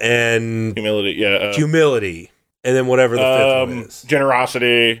humble and humility. Yeah, humility, and then whatever the fifth one is.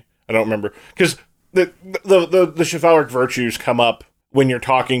 Generosity. I don't remember, because the chivalric virtues come up when you're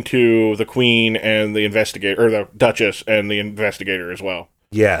talking to the queen and the investigator, or the duchess and the investigator as well.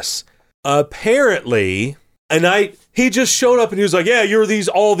 Yes, apparently, he just showed up and he was like, "Yeah, you're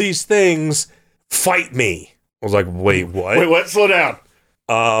all these things. Fight me." I was like, "Wait, what? Wait, what? Slow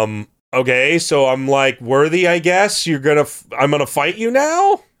down." Okay, so I'm worthy, I guess. I'm gonna fight you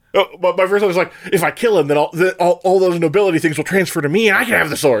now? Oh, but my first thought was if I kill him, then all those nobility things will transfer to me and I can have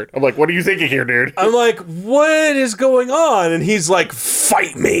the sword. I'm like, what are you thinking here, dude? I'm like, what is going on? And he's like,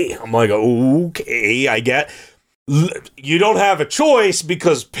 fight me. I'm like, okay, I get. You don't have a choice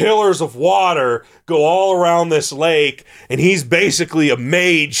because pillars of water go all around this lake, and he's basically a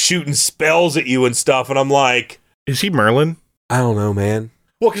mage shooting spells at you and stuff. And I'm like, is he Merlin? I don't know, man.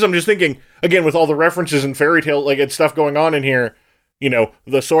 Well, because I'm just thinking, again, with all the references and fairy tale, and stuff going on in here,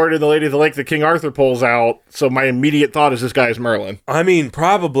 the sword and the Lady of the Lake that King Arthur pulls out. So my immediate thought is this guy is Merlin. I mean,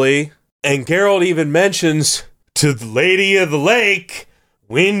 probably. And Geralt even mentions to the Lady of the Lake,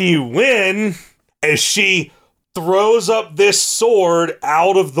 when you win, as she throws up this sword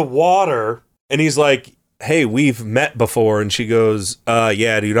out of the water. And he's like, hey, we've met before. And she goes,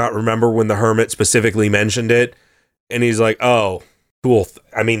 yeah, do you not remember when the hermit specifically mentioned it? And he's like, oh, cool.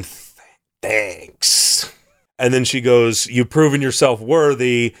 Thanks. And then she goes, you've proven yourself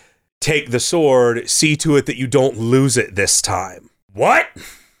worthy. Take the sword. See to it that you don't lose it this time. What?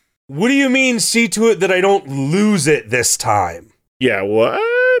 What do you mean, see to it that I don't lose it this time? Yeah,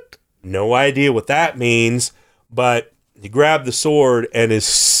 what? No idea what that means, but you grab the sword, and as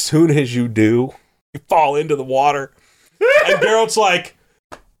soon as you do, you fall into the water. And Geralt's like,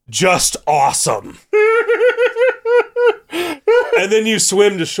 just awesome. And then you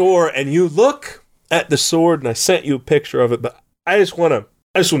swim to shore, and you look at the sword, and I sent you a picture of it, but I just want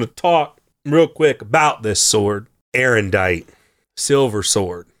to talk real quick about this sword. Erendite, silver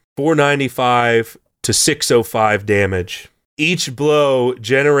sword, 495 to 605 damage. Each blow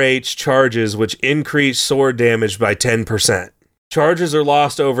generates charges which increase sword damage by 10%. Charges are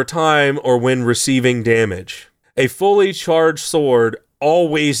lost over time or when receiving damage. A fully charged sword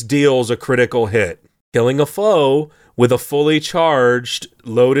always deals a critical hit. Killing a foe with a fully charged,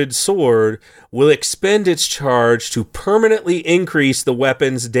 loaded sword will expend its charge to permanently increase the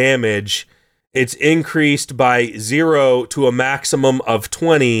weapon's damage. It's increased by 0 to a maximum of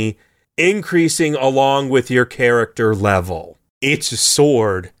 20, increasing along with your character level. It's a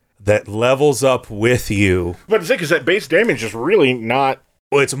sword that levels up with you. But the thing is that base damage is really not...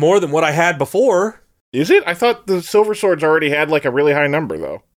 Well, it's more than what I had before. Is it? I thought the silver swords already had like a really high number,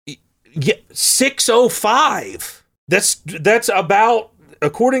 though. Yeah, 605. That's about,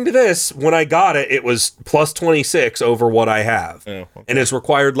 according to this, when I got it, it was plus 26 over what I have. Oh, okay. And its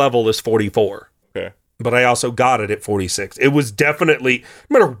required level is 44. Okay. But I also got it at 46. It was definitely,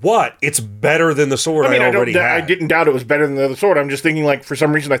 no matter what, it's better than the sword I already had. I didn't doubt it was better than the other sword. I'm just thinking, like, for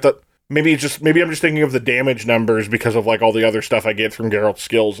some reason I thought maybe I'm just thinking of the damage numbers because of like all the other stuff I get from Geralt's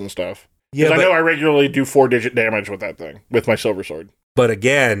skills and stuff. Yeah, I know I regularly do 4-digit damage with that thing, with my silver sword. But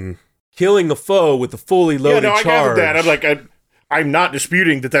again, killing a foe with a fully loaded charge. I gathered that. I'm like, I'm not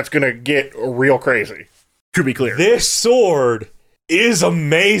disputing that that's going to get real crazy, to be clear. This sword is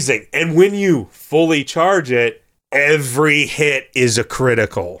amazing. And when you fully charge it, every hit is a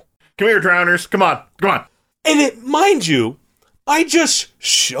critical. Come here, drowners. Come on. And mind you, I just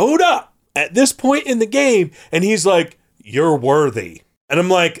showed up at this point in the game, and he's like, you're worthy. And I'm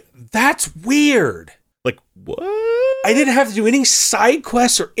like, that's weird. Like, what? I didn't have to do any side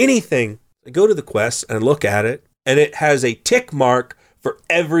quests or anything. I go to the quest and look at it, and it has a tick mark for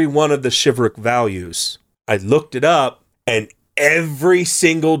every one of the chivalric values. I looked it up, and every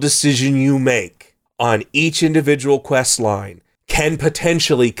single decision you make on each individual quest line can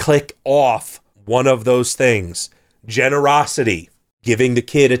potentially click off one of those things. Generosity, giving the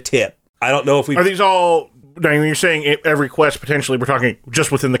kid a tip. I don't know if we... Are these all... I mean, you're saying every quest potentially, we're talking just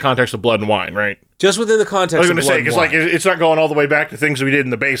within the context of Blood and Wine, right? Just within the context of Blood and Wine. I was going to say, because like, it's not going all the way back to things we did in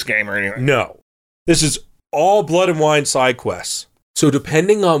the base game or anything. No. This is all Blood and Wine side quests. So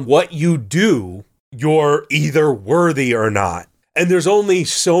depending on what you do, you're either worthy or not. And there's only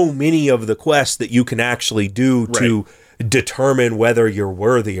so many of the quests that you can actually do to determine whether you're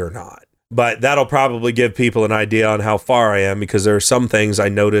worthy or not. But that'll probably give people an idea on how far I am, because there are some things I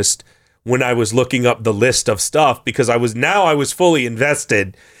noticed when I was looking up the list of stuff, because I was fully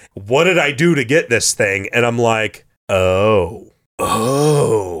invested. What did I do to get this thing? And I'm like, oh.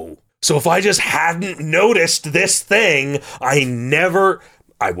 So if I just hadn't noticed this thing,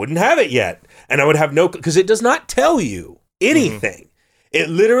 I wouldn't have it yet. And I would have because it does not tell you anything. It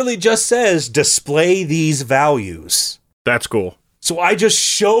literally just says, display these values. That's cool. So I just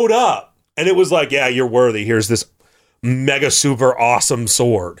showed up, and it was like, yeah, you're worthy. Here's this mega super awesome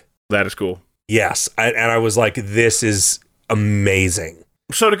sword. That is cool. Yes. And I was like, this is amazing.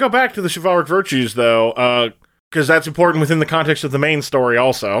 So to go back to the chivalric virtues, though, because that's important within the context of the main story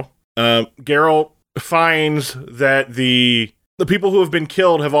also, Geralt finds that the people who have been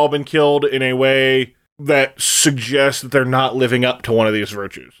killed have all been killed in a way that suggests that they're not living up to one of these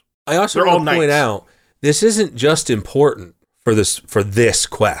virtues. I also want to point out, this isn't just important for this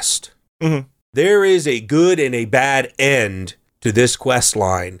quest. Mm-hmm. There is a good and a bad end to this quest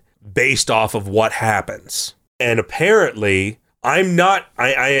line based off of what happens. And apparently, I'm not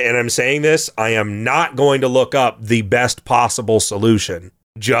saying this, I am not going to look up the best possible solution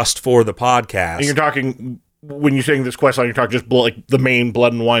just for the podcast. And you're talking, when you're saying this quest line, you're talking just like the main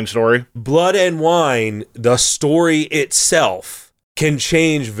Blood and Wine story? Blood and Wine, the story itself, can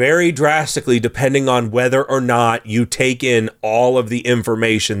change very drastically depending on whether or not you take in all of the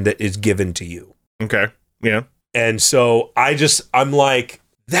information that is given to you. Okay, yeah. And so I'm like,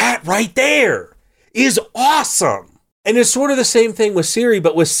 that right there is awesome. And it's sort of the same thing with Ciri,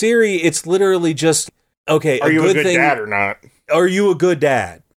 but with Ciri, it's literally just Okay, Are you a good dad or not? Are you a good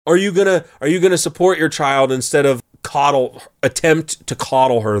dad? Are you gonna support your child instead of attempt to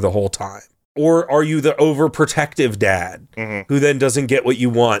coddle her the whole time? Or are you the overprotective dad who then doesn't get what you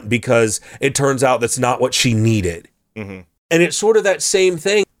want because it turns out that's not what she needed? And it's sort of that same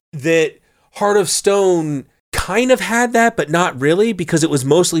thing that Heart of Stone kind of had that, but not really, because it was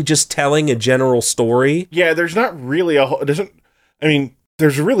mostly just telling a general story. Yeah, there's not really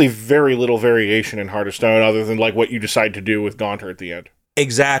there's really very little variation in Heart of Stone other than like what you decide to do with Gaunter at the end.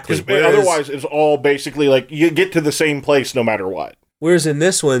 Exactly. Otherwise, it's all basically like you get to the same place no matter what. Whereas in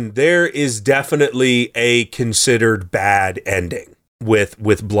this one, there is definitely a considered bad ending with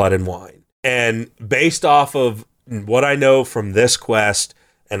Blood and Wine. And based off of what I know from this quest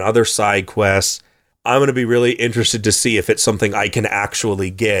and other side quests, I'm going to be really interested to see if it's something I can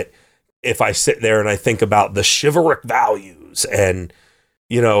actually get if I sit there and I think about the chivalric values and,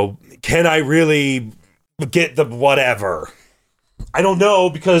 can I really get the whatever? I don't know,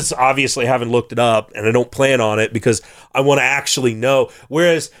 because obviously I haven't looked it up and I don't plan on it because I want to actually know.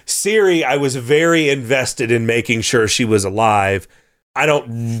 Whereas Ciri, I was very invested in making sure she was alive. I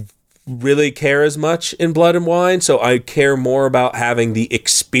don't really care as much in Blood and Wine, so I care more about having the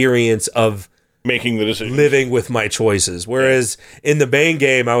experience of making the decision, living with my choices. Whereas in the Bane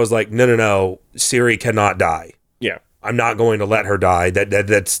game, I was like, no, Ciri cannot die. Yeah. I'm not going to let her die.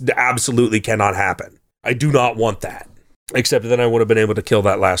 That's absolutely cannot happen. I do not want that. Except then I would have been able to kill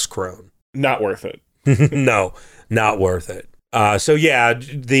that last crone. Not worth it. No, not worth it. So yeah,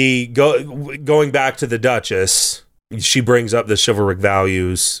 going back to the Duchess, she brings up the chivalric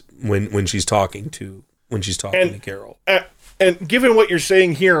values when she's talking to Geralt. And given what you're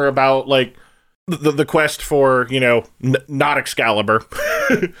saying here about like the quest for not Excalibur,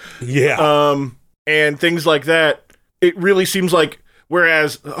 yeah, and things like that, it really seems like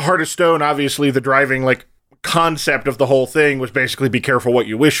whereas Heart of Stone, obviously the driving like concept of the whole thing was basically be careful what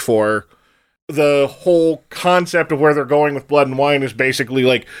you wish for. The whole concept of where they're going with Blood and Wine is basically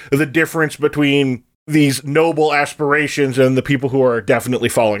like the difference between these noble aspirations and the people who are definitely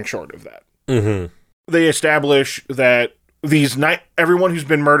falling short of that. They establish that everyone who's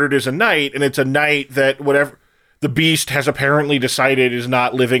been murdered is a knight, and it's a knight that whatever the beast has apparently decided is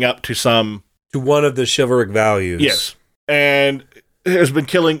not living up to one of the chivalric values. Yes. And has been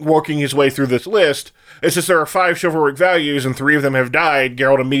working his way through this list. It's just there are 5 chivalric values and 3 of them have died.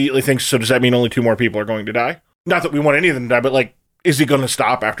 Geralt immediately thinks, so does that mean only 2 more people are going to die? Not that we want any of them to die, but like, is he going to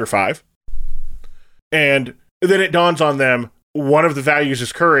stop after 5? And then it dawns on them, one of the values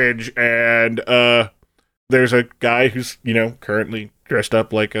is courage, and there's a guy who's, currently dressed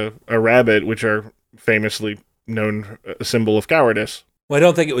up like a rabbit, which are famously known a symbol of cowardice. Well, I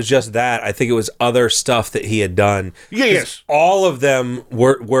don't think it was just that. I think it was other stuff that he had done. Yes. All of them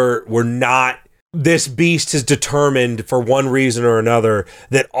were not. This beast has determined for one reason or another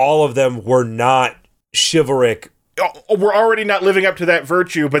that all of them were not chivalric. We're already not living up to that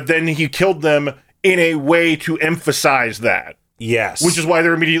virtue, but then he killed them in a way to emphasize that. Yes. Which is why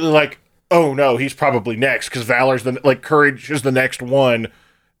they're immediately like, oh no, he's probably next, because Valor's courage is the next one,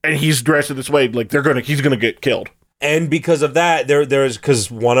 and he's dressed in this way, like he's gonna get killed. And because of that, because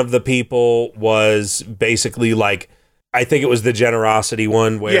one of the people was basically like, I think it was the generosity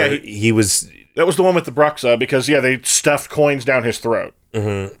one where he was. That was the one with the Bruxa, because they stuffed coins down his throat.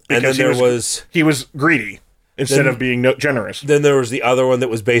 And then he was greedy instead of being generous. Then there was the other one that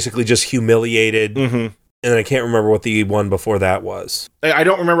was basically just humiliated. And I can't remember what the one before that was. I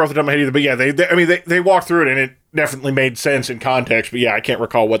don't remember off the top of my head either, but they walked through it and it definitely made sense in context. But I can't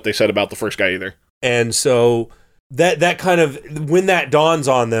recall what they said about the first guy either. And so that kind of, when that dawns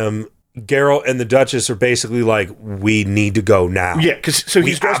on them, Geralt and the Duchess are basically like, we need to go now. Yeah, because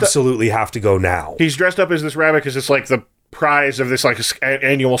we absolutely have to go now. He's dressed up as this rabbit because it's like the prize of this like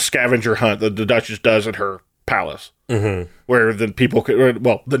annual scavenger hunt that the Duchess does at her palace, where the people,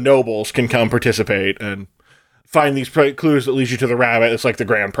 the nobles can come participate and find these clues that lead you to the rabbit. It's like the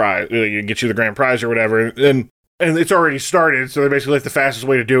grand prize. You get you the grand prize or whatever, and it's already started. So they're basically like the fastest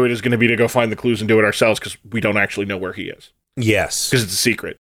way to do it is going to be to go find the clues and do it ourselves because we don't actually know where he is. Yes, because it's a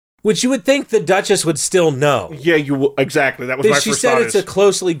secret. Which you would think the Duchess would still know. Yeah, exactly. That was my first thought. She said it's a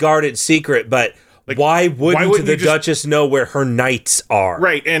closely guarded secret, but why wouldn't the Duchess know where her knights are?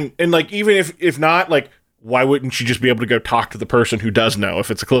 Right, and like even if not, like why wouldn't she just be able to go talk to the person who does know? If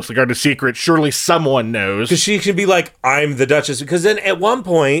it's a closely guarded secret, surely someone knows. Because she could be like, I'm the Duchess. Because then at one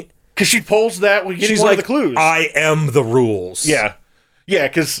point, because she pulls that, we get one of the clues. I am the rules. Yeah,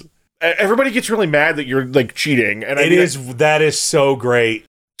 because everybody gets really mad that you're like cheating, and that is so great.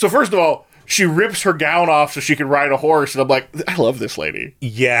 So first of all, she rips her gown off so she can ride a horse, and I'm like, I love this lady.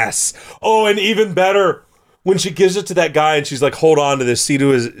 Yes. Oh, and even better, when she gives it to that guy and she's like, hold on to this, see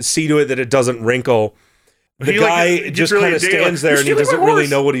to it that it doesn't wrinkle. The guy just kind of stands there and he doesn't really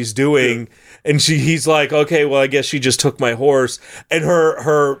know what he's doing. And he's like, okay, well, I guess she just took my horse. And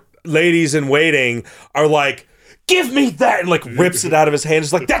her ladies in waiting are like, give me that, and like rips it out of his hand.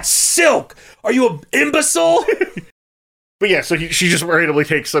 It's like, that's silk. Are you an imbecile? But yeah, so she just randomly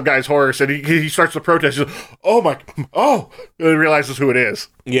takes some guy's horse, and he starts to protest. He's like, and he realizes who it is.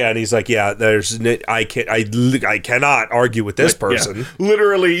 Yeah, and he's like, yeah, I cannot argue with this person. Yeah.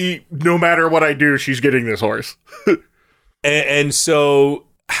 Literally, no matter what I do, she's getting this horse. and so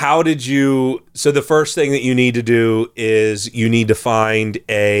how did you... So the first thing that you need to do is you need to find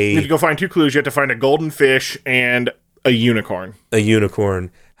You need to go find 2 clues. You have to find a golden fish and a unicorn. A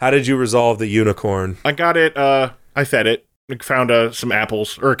unicorn. How did you resolve the unicorn? I got it, I fed it. Found some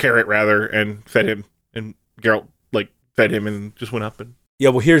apples, or a carrot rather, and fed him. And Geralt, fed him and just went up. And yeah,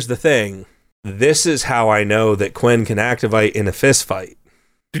 well, here's the thing. This is how I know that Quen can activate in a fist fight.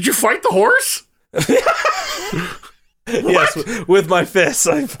 Did you fight the horse? Yes, with my fists,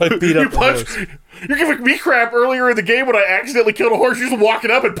 I beat up the horse. You're giving me crap earlier in the game when I accidentally killed a horse. You're just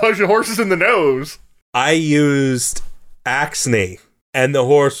walking up and punching horses in the nose. I used Axne, and the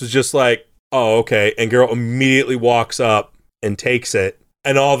horse was just like, oh, okay. And Geralt immediately walks up and takes it.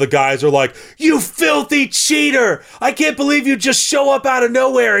 And all the guys are like, you filthy cheater! I can't believe you just show up out of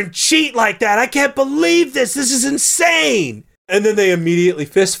nowhere and cheat like that! I can't believe this! This is insane! And then they immediately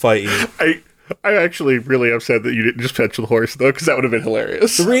fist fight you. I'm actually really upset that you didn't just fetch the horse, though, because that would have been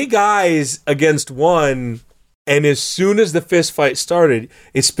hilarious. 3 guys against 1, and as soon as the fist fight started,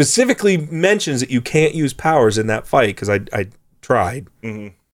 it specifically mentions that you can't use powers in that fight, because I tried.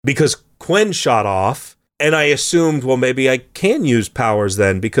 Mm-hmm. Because Quen shot off, and I assumed, well, maybe I can use powers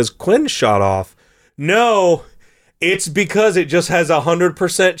then, because Quen shot off. No, it's because it just has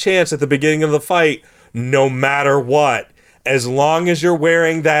 100% chance at the beginning of the fight, no matter what. As long as you're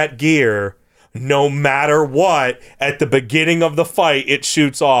wearing that gear, no matter what, at the beginning of the fight, it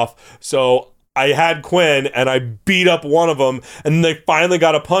shoots off. So I had Quen, and I beat up one of them, and they finally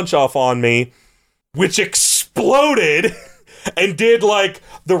got a punch off on me, which exploded and did,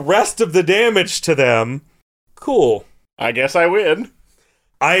 the rest of the damage to them. Cool. I guess I win.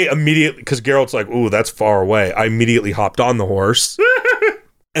 I immediately, because Geralt's like, ooh, that's far away. I immediately hopped on the horse.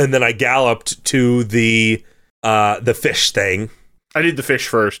 And then I galloped to the fish thing. I did the fish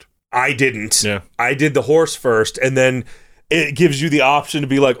first. I didn't. Yeah. I did the horse first, and then it gives you the option to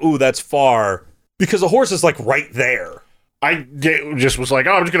be like, ooh, that's far. Because the horse is, right there. I just was like,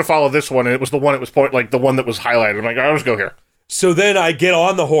 I'm just going to follow this one, and it was the one that was the one that was highlighted. I'm like, I'll just go here. So then I get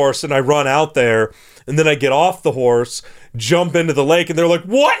on the horse, and I run out there, and then I get off the horse, jump into the lake, and they're like,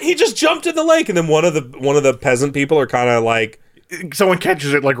 what? He just jumped in the lake. And then one of the peasant people are kind of like... Someone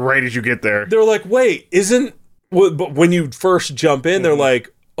catches it, right as you get there. They're like, wait, but when you first jump in, they're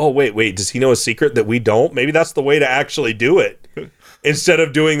like, oh, wait, does he know a secret that we don't? Maybe that's the way to actually do it. Instead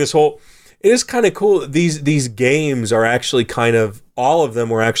of doing this whole... It is kind of cool. These games are actually all of them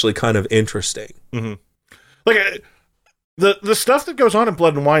were actually kind of interesting. Mm-hmm. The stuff that goes on in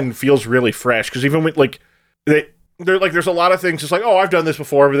Blood and Wine feels really fresh, because even with, there's a lot of things, it's like, oh, I've done this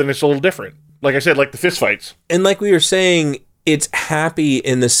before, but then it's a little different. Like I said, the fist fights. And like we were saying, it's happy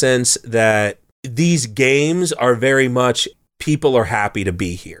in the sense that these games are very much, people are happy to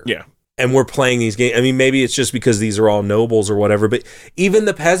be here. Yeah. And we're playing these games. I mean, maybe it's just because these are all nobles or whatever, but even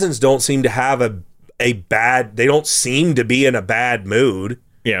the peasants don't seem to have they don't seem to be in a bad mood.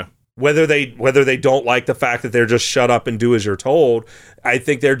 Yeah. Whether they don't like the fact that they're just shut up and do as you're told, I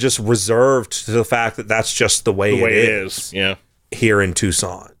think they're just reserved to the fact that that's just the way it is. Yeah. Here in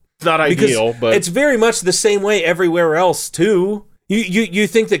Tucson. It's not ideal, but it's very much the same way everywhere else too. You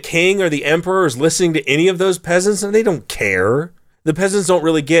think the king or the emperor is listening to any of those peasants, and they don't care. The peasants don't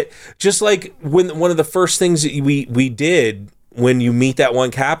really get, just like when one of the first things that we did when you meet that one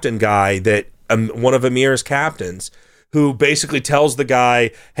captain guy, that one of Amir's captains, who basically tells the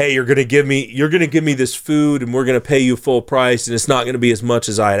guy, hey, you're gonna give me this food, and we're gonna pay you full price, and it's not gonna be as much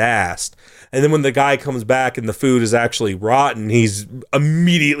as I'd asked. And then when the guy comes back and the food is actually rotten, he's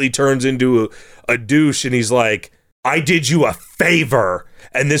immediately turns into a douche, and he's like, I did you a favor,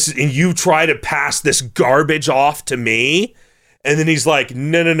 and you try to pass this garbage off to me? And then he's like,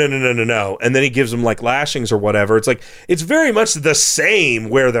 no. And then he gives them lashings or whatever. It's it's very much the same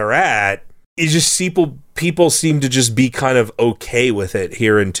where they're at. It's just people seem to just be kind of okay with it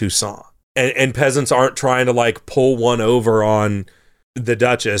here in Tucson. And peasants aren't trying to pull one over on the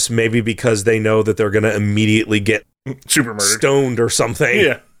Duchess, maybe because they know that they're going to immediately get super murdered, stoned or something.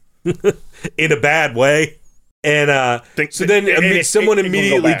 Yeah. in a bad way. And so then someone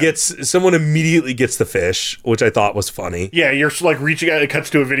immediately gets the fish, which I thought was funny. Yeah, you're like reaching out. It cuts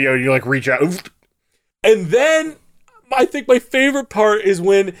to a video, and you like reach out, and then I think my favorite part is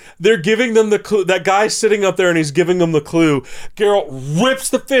when they're giving them the clue. That guy's sitting up there and he's giving them the clue. Geralt rips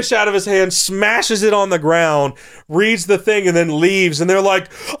the fish out of his hand, smashes it on the ground, reads the thing, and then leaves. And they're like,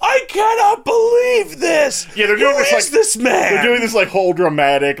 "I cannot believe this." Yeah, they're doing Who is this man? They're doing this like whole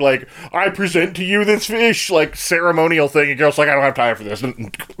dramatic, like, I present to you this fish, like ceremonial thing. And Geralt's like, I don't have time for this.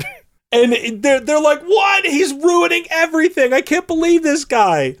 And they're like, "What? He's ruining everything. I can't believe this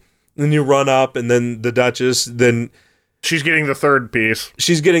guy." And you run up, and then the Duchess, she's getting the third piece.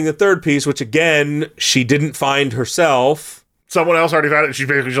 She's getting the third piece, which again, she didn't find herself. Someone else already found it. She's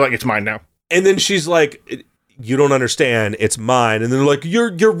basically like, it's mine now. And then she's like, you don't understand. It's mine. And they're like,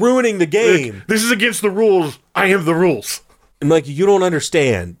 you're ruining the game. Like, this is against the rules. I have the rules. I'm like, you don't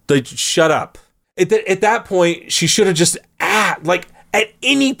understand. Like, shut up. At that point, she should have just at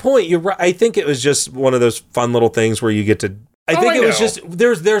any point. You're right. I think it was just one of those fun little things where you get to. I think it was just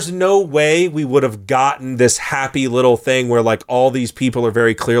there's no way we would have gotten this happy little thing where like all these people are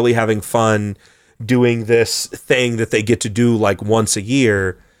very clearly having fun doing this thing that they get to do like once a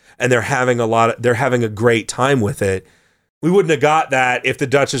year, and they're having a great time with it. We wouldn't have got that if the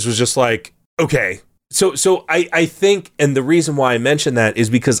Duchess was just like, okay. So I think, and the reason why I mention that is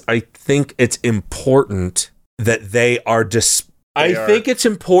because I think it's important that they are I think it's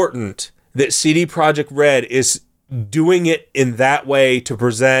important that CD Projekt Red is doing it in that way to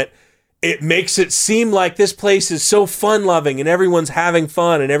present. It makes it seem like this place is so fun-loving and everyone's having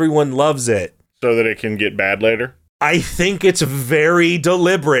fun and everyone loves it. So that it can get bad later? I think it's very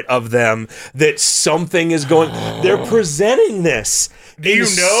deliberate of them that something is going. They're presenting this in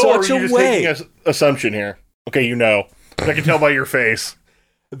such or are you a just way. taking an assumption here? Okay, you know. I can tell by your face.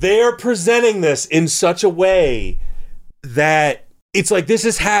 They are presenting this in such a way that it's like this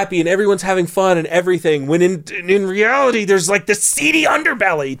is happy and everyone's having fun and everything, when in reality there's like this seedy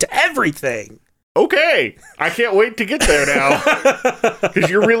underbelly to everything. Okay, I can't wait to get there now, because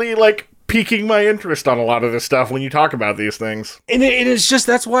you're really like piquing my interest on a lot of this stuff when you talk about these things. And it's just,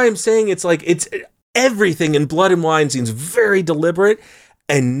 that's why I'm saying it's like it's everything in Blood and Wine seems very deliberate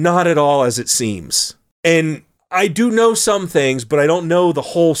and not at all as it seems. And I do know some things, but I don't know the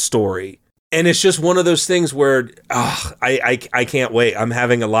whole story. And it's just one of those things where I can't wait. I'm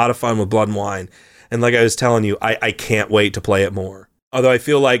having a lot of fun with Blood and Wine. And like I was telling you, I can't wait to play it more. Although I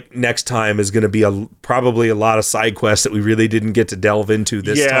feel like next time is going to be probably a lot of side quests that we really didn't get to delve into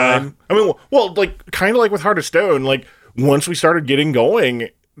this time. I mean, well, like kind of like with Heart of Stone, like once we started getting going,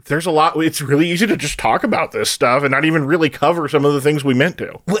 there's a lot. It's really easy to just talk about this stuff and not even really cover some of the things we meant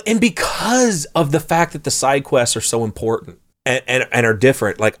to. Well, and because of the fact that the side quests are so important. And are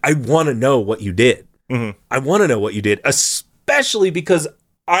different. Like, I want to know what you did. Mm-hmm. I want to know what you did, especially because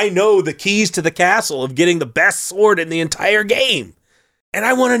I know the keys to the castle of getting the best sword in the entire game. And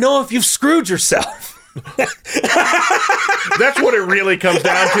I want to know if you've screwed yourself. That's what it really comes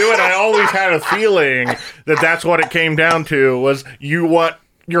down to. And I always had a feeling that that's what it came down to, was you're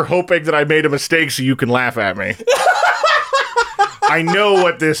hoping that I made a mistake so you can laugh at me. I know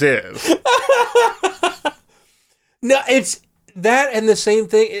what this is. No, it's that and the same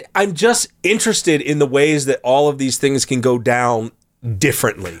thing. I'm just interested in the ways that all of these things can go down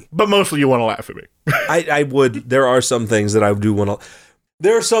differently. But mostly you want to laugh at me. I would. There are some things that I do want to.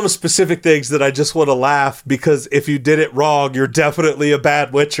 There are some specific things that I just want to laugh, because if you did it wrong, you're definitely a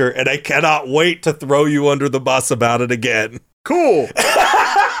bad Witcher, and I cannot wait to throw you under the bus about it again. Cool.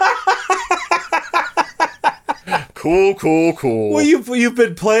 Cool. Well, you've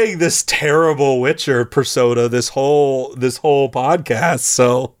been playing this terrible Witcher persona this whole podcast,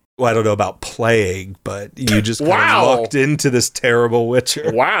 so I don't know about playing, but you just kind of lucked into this terrible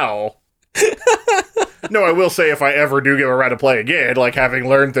Witcher. Wow. No, I will say, if I ever do give a right to play again, like having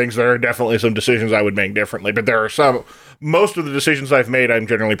learned things, there are definitely some decisions I would make differently, but there are most of the decisions I've made, I'm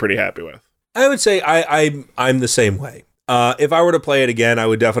generally pretty happy with. I would say I'm the same way. If I were to play it again, I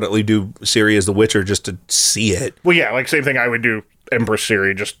would definitely do Ciri as the Witcher just to see it. Well, yeah, like same thing I would do Empress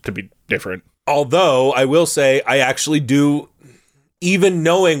Ciri just to be different. Although, I will say, I actually do, even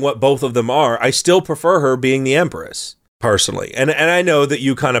knowing what both of them are, I still prefer her being the Empress, personally. And I know that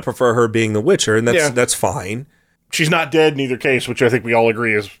you kind of prefer her being the Witcher, and that's fine. She's not dead in either case, which I think we all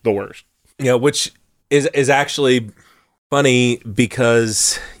agree is the worst. Yeah, which is actually funny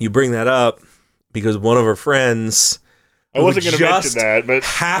because you bring that up, because one of her friends I wasn't going to mention that, but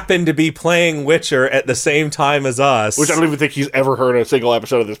happened to be playing Witcher at the same time as us. Which I don't even think he's ever heard a single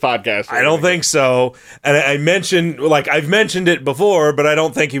episode of this podcast. I don't think so. And I mentioned, like, I've mentioned it before, but I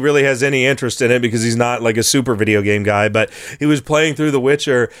don't think he really has any interest in it because he's not like a super video game guy. But he was playing through The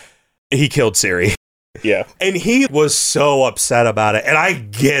Witcher. He killed Ciri. Yeah. And he was so upset about it. And I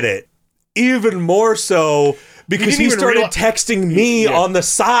get it. Even more so because he started texting me on the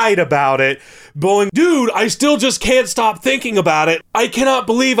side about it, going, dude, I still just can't stop thinking about it. I cannot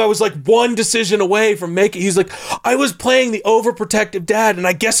believe I was like one decision away from making. He's like, I was playing the overprotective dad, and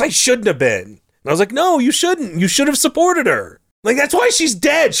I guess I shouldn't have been. And I was like, no, you shouldn't. You should have supported her. Like, that's why she's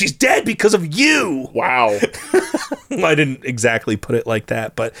dead. She's dead because of you. Wow. I didn't exactly put it like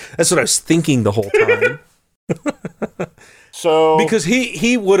that, but that's what I was thinking the whole time. So because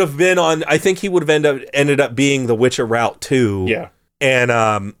he would have been on, I think he would have ended up being the Witcher route too. Yeah. And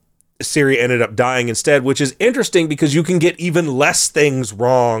Ciri ended up dying instead, which is interesting because you can get even less things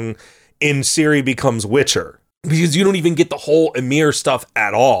wrong in Ciri Becomes Witcher. Because you don't even get the whole Emhyr stuff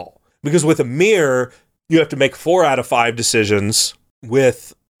at all. Because with Emhyr, you have to make 4 out of 5 decisions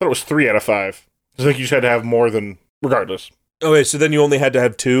with... I thought it was 3 out of 5. I think you just had to have more than... Regardless. Okay, so then you only had to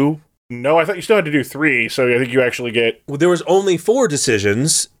have 2? No, I thought you still had to do 3, so I think you actually get... Well, there was only 4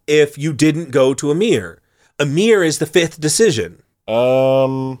 decisions if you didn't go to Emhyr. Emhyr is the 5th decision.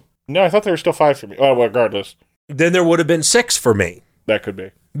 No, I thought there were still 5 for me. Oh, well, regardless. Then there would have been 6 for me. That could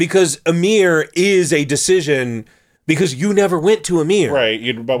be. Because Emhyr is a decision... Because you never went to Emhyr. Right.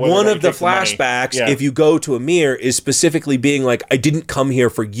 One of the flashbacks, if you go to Emhyr, is specifically being like, I didn't come here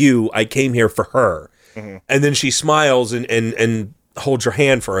for you, I came here for her. Mm-hmm. And then she smiles and holds your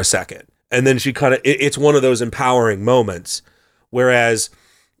hand for a second. And then she kind of, it's one of those empowering moments. Whereas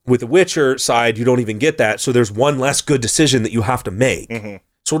with the Witcher side, you don't even get that. So there's one less good decision that you have to make. Mm-hmm.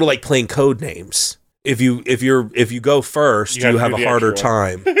 Sort of like playing Codenames. If you go first, you have a harder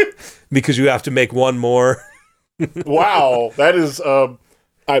time. Because you have to make one more. Wow, that is an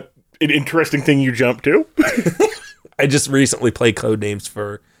interesting thing you jump to. I just recently played Codenames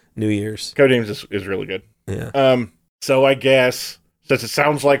for New Year's. Codenames is really good. Yeah. So I guess, since it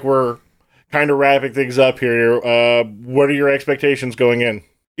sounds like we're kind of wrapping things up here, what are your expectations going in?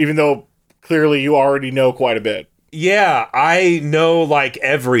 Even though clearly you already know quite a bit. Yeah, I know like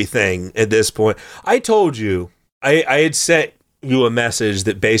everything at this point. I told you, I had sent you a message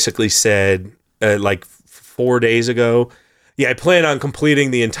that basically said, like 4 days ago, yeah, I plan on completing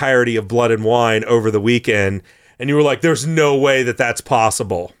the entirety of Blood and Wine over the weekend. And you were like, there's no way that that's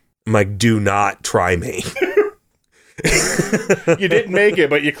possible. I'm like, do not try me. You didn't make it,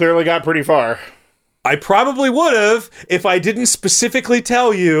 but you clearly got pretty far. I probably would have if I didn't specifically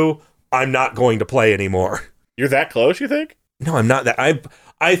tell you I'm not going to play anymore. You're that close, you think? No, I'm not that.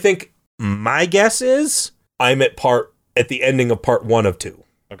 I think my guess is I'm at the ending of part 1 of 2.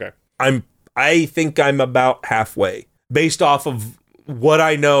 Okay. I think I'm about halfway based off of what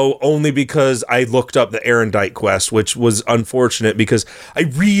I know, only because I looked up the Erendite quest, which was unfortunate because I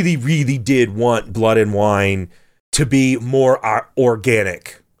really, really did want Blood and Wine to be more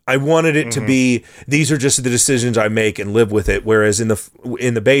organic. I wanted it to be, these are just the decisions I make and live with it. Whereas in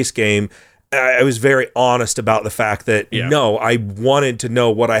the base game, I was very honest about the fact that, no, I wanted to know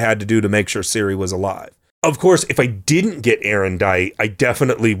what I had to do to make sure Ciri was alive. Of course, if I didn't get Erendite, I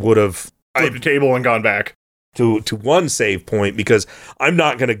definitely would have flipped the table and gone back to one save point, because I'm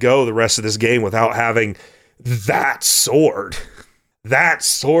not going to go the rest of this game without having that sword. That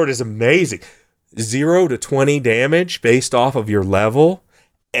sword is amazing. 0 to 20 damage based off of your level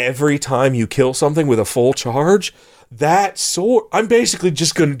every time you kill something with a full charge. That sword, I'm basically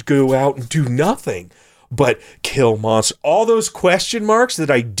just going to go out and do nothing but kill monsters. All those question marks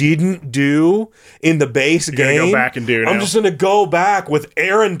that I didn't do in the base game, go back and do now. I'm just going to go back with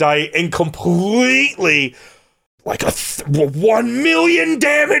Erendite and completely, like a 1 million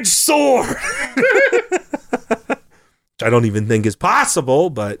damage sword. I don't even think is possible,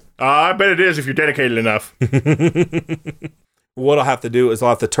 but... I bet it is if you're dedicated enough. What I'll have to do is I'll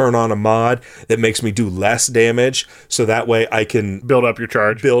have to turn on a mod that makes me do less damage, so that way I can... build up your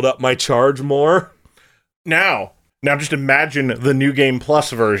charge. Build up my charge more. Now just imagine the New Game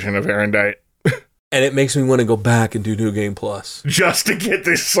Plus version of Erendite. And it makes me want to go back and do New Game Plus. Just to get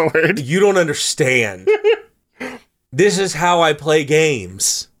this sword. You don't understand. This is how I play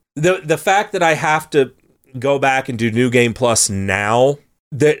games. The fact that I have to go back and do New Game Plus now,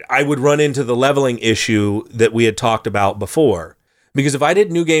 that I would run into the leveling issue that we had talked about before. Because if I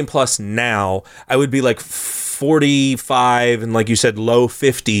did New Game Plus now, I would be like 45 and, like you said, low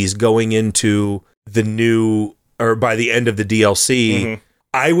 50s going into the new, or by the end of the DLC.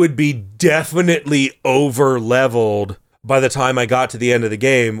 I would be definitely over leveled by the time I got to the end of the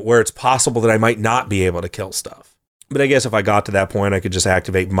game where it's possible that I might not be able to kill stuff. But I guess if I got to that point, I could just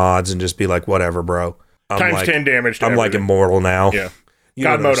activate mods and just be like, whatever, bro. Times 10 damage to I'm like everything. immortal now. Yeah. You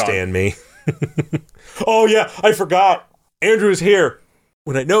God don't mode understand me. Oh, yeah, I forgot. Andrew's here.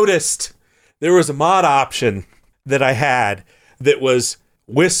 When I noticed there was a mod option that I had that was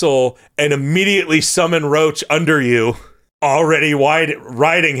whistle and immediately summon Roach under you, already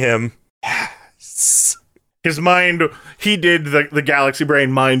riding him. Yes. His mind, he did the Galaxy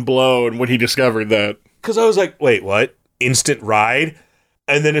Brain mind blown when he discovered that. Because I was like, wait, what? Instant ride?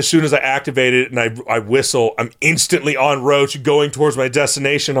 And then as soon as I activate it and I whistle, I'm instantly on Roach going towards my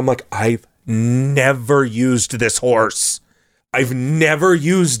destination. I'm like, I've never used this horse. I've never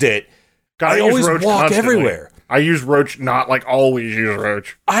used it. God, I always Roach walk constantly. everywhere. I use Roach, not like always use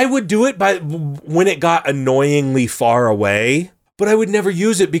Roach. I would do it when it got annoyingly far away, but I would never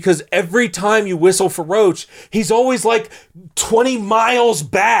use it because every time you whistle for Roach, he's always like 20 miles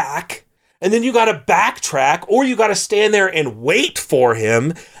back, and then you got to backtrack, or you got to stand there and wait for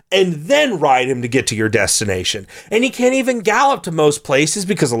him and then ride him to get to your destination. And he can't even gallop to most places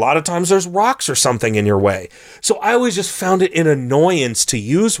because a lot of times there's rocks or something in your way. So I always just found it an annoyance to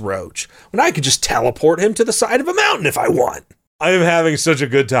use Roach when I could just teleport him to the side of a mountain if I want. I am having such a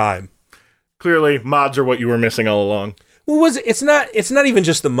good time. Clearly, mods are what you were missing all along. Well, it's not even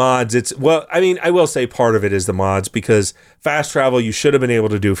just the mods. I will say part of it is the mods because fast travel you should have been able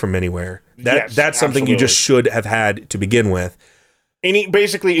to do from anywhere. That's something absolutely. you just should have had to begin with.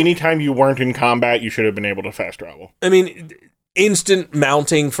 Basically, anytime you weren't in combat, you should have been able to fast travel. I mean, instant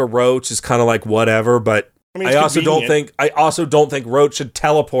mounting for Roach is kind of like whatever, but I also don't think Roach should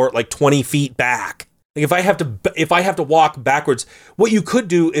teleport like 20 feet back. Like if I have to walk backwards, what you could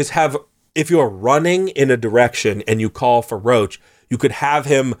do is if you're running in a direction and you call for Roach, you could have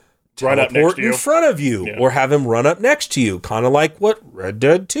him Run up next teleport to you. in front of you, Yeah. or have him run up next to you, kind of like what Red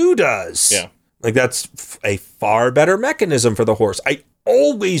Dead 2 does. Yeah. Like that's a far better mechanism for the horse. I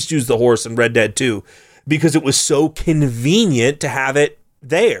always use the horse in Red Dead 2 because it was so convenient to have it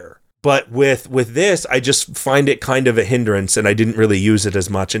there. But with this, I just find it kind of a hindrance, and I didn't really use it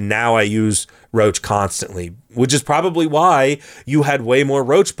as much. And now I use Roach constantly, which is probably why you had way more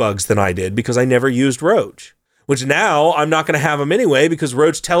Roach bugs than I did, because I never used Roach. Which now I'm not going to have them anyway because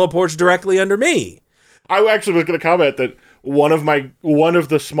Roach teleports directly under me. I actually was going to comment that one of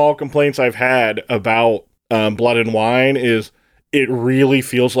the small complaints I've had about Blood and Wine is it really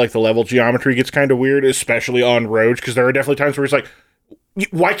feels like the level geometry gets kind of weird, especially on Roach, because there are definitely times where it's like,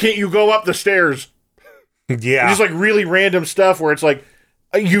 why can't you go up the stairs? Yeah. Just like really random stuff where it's like,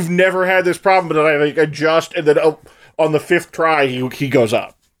 you've never had this problem, but I like adjust, and then on the fifth try, he goes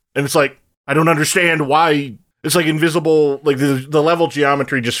up. And it's like, I don't understand why. It's like invisible, like the level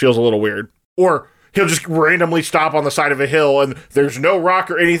geometry just feels a little weird. Or he'll just randomly stop on the side of a hill and there's no rock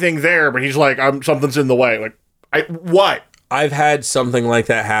or anything there, but he's like, something's in the way. Like, what? I've had something like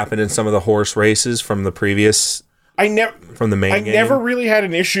that happen in some of the horse races from the previous, from the main game. I never really had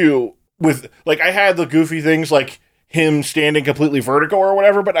an issue with, like, I had the goofy things like him standing completely vertical or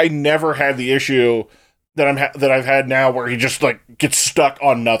whatever, but I never had the issue that I've had now where he just like gets stuck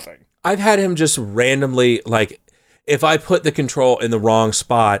on nothing. I've had him just randomly, like, if I put the control in the wrong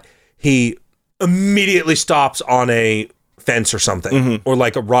spot, he immediately stops on a fence or something, or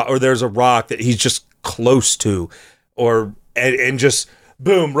like a rock, or there's a rock that he's just close to, and just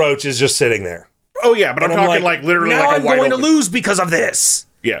boom, Roach is just sitting there. Oh yeah, but And I'm talking like literally now like a I'm wide going open. to lose because of this.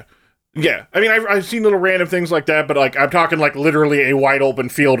 Yeah. Yeah. I mean, I've seen little random things like that, but like I'm talking like literally a wide open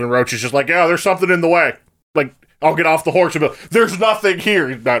field and Roach is just like, yeah, there's something in the way. Like, I'll get off the horse and be like, there's nothing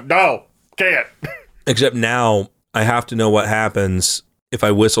here. No, can't. Except now I have to know what happens if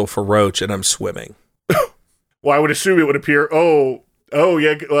I whistle for Roach and I'm swimming. Well, I would assume it would appear, oh,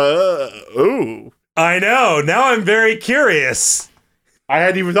 yeah, ooh. I know. Now I'm very curious. I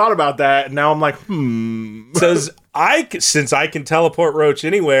hadn't even thought about that, and now I'm like, Since I can teleport Roach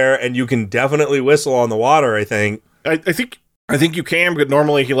anywhere, and you can definitely whistle on the water, I think. I think you can, but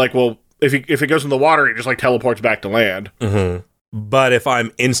normally he like, well, if it goes in the water, he just like teleports back to land. Mm-hmm. But if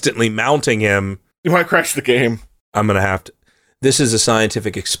I'm instantly mounting him, You might crash the game. I'm going to have to. This is a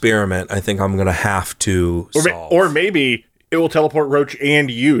scientific experiment I think I'm going to have to solve. Or maybe it will teleport Roach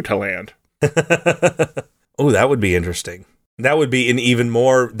and you to land. Oh, that would be interesting. That would be even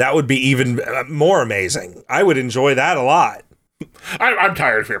more amazing. I would enjoy that a lot. I'm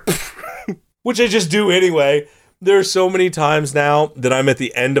tired of here. Which I just do anyway. There's so many times now that I'm at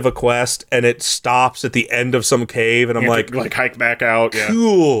the end of a quest and it stops at the end of some cave and I'm like hike back out. Yeah.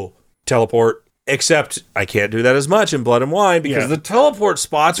 Cool. Teleport. Except I can't do that as much in Blood and Wine because the teleport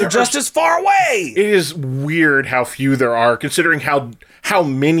spots are just as far away. It is weird how few there are, considering how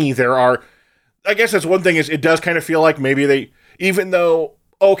many there are. I guess that's one thing, is it does kind of feel like maybe they, even though,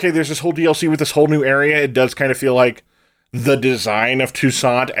 okay, there's this whole DLC with this whole new area, it does kind of feel like the design of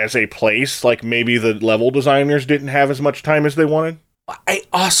Toussaint as a place, like maybe the level designers didn't have as much time as they wanted. I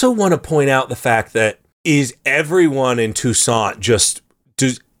also want to point out the fact that is everyone in Toussaint just,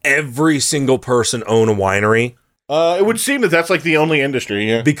 does every single person own a winery? It would seem that that's like the only industry,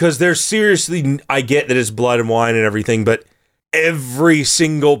 yeah. Because there's seriously, I get that it's Blood and Wine and everything, but every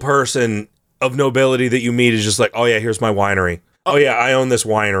single person of nobility that you meet is just like, oh yeah, here's my winery. Oh yeah, I own this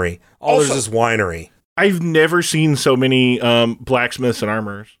winery. Oh, there's this winery. I've never seen so many blacksmiths and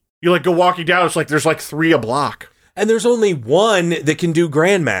armorers. You like go walking down, it's like there's like 3 a block. And there's only one that can do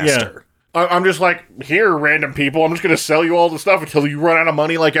Grandmaster. Yeah. I'm just like, here, random people, I'm just going to sell you all the stuff until you run out of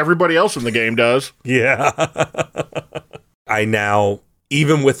money like everybody else in the game does. Yeah. I now,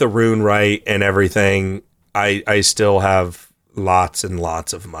 even with the rune right and everything, I still have lots and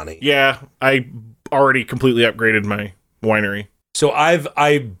lots of money. Yeah, I already completely upgraded my winery. So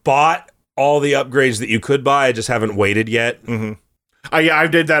I bought all the upgrades that you could buy, I just haven't waited yet. Mm-hmm. I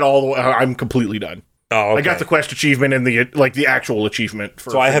did that all the way. I'm completely done. Oh, okay. I got the quest achievement and the actual achievement.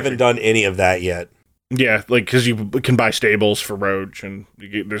 So I haven't done any of that yet. Yeah, like because you can buy stables for Roach, and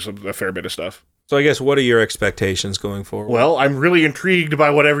there's a fair bit of stuff. So I guess what are your expectations going forward? Well, I'm really intrigued by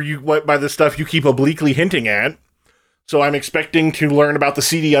by the stuff you keep obliquely hinting at. So I'm expecting to learn about the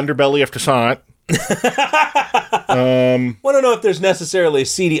seedy underbelly of Toussaint. I don't know if there's necessarily a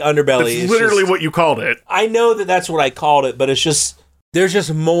seedy underbelly. It's literally what you called it. I know that that's what I called it, but it's just there's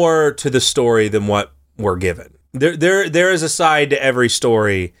just more to the story than what we're given. There is a side to every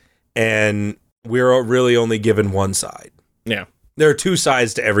story, and we're really only given one side. Yeah, there are 2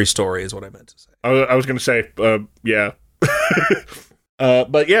 sides to every story, is what I meant to say. I was going to say, yeah.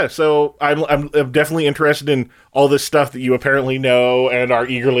 But yeah, so I'm definitely interested in all this stuff that you apparently know and are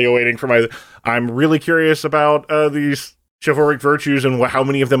eagerly awaiting for I'm really curious about these chivalric virtues and how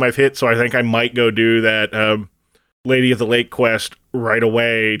many of them I've hit. So I think I might go do that Lady of the Lake quest right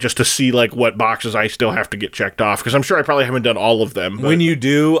away just to see like what boxes I still have to get checked off, because I'm sure I probably haven't done all of them. But when you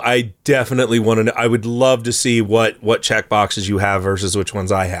do, I definitely want to know. I would love to see what check boxes you have versus which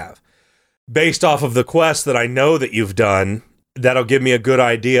ones I have. Based off of the quest that I know that you've done, that'll give me a good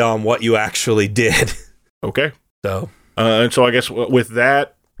idea on what you actually did. Okay. So, and so I guess with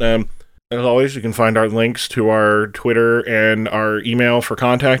that, as always, you can find our links to our Twitter and our email for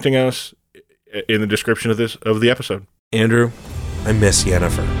contacting us in the description of the episode. Andrew, I miss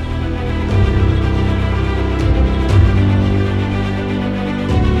Yennefer.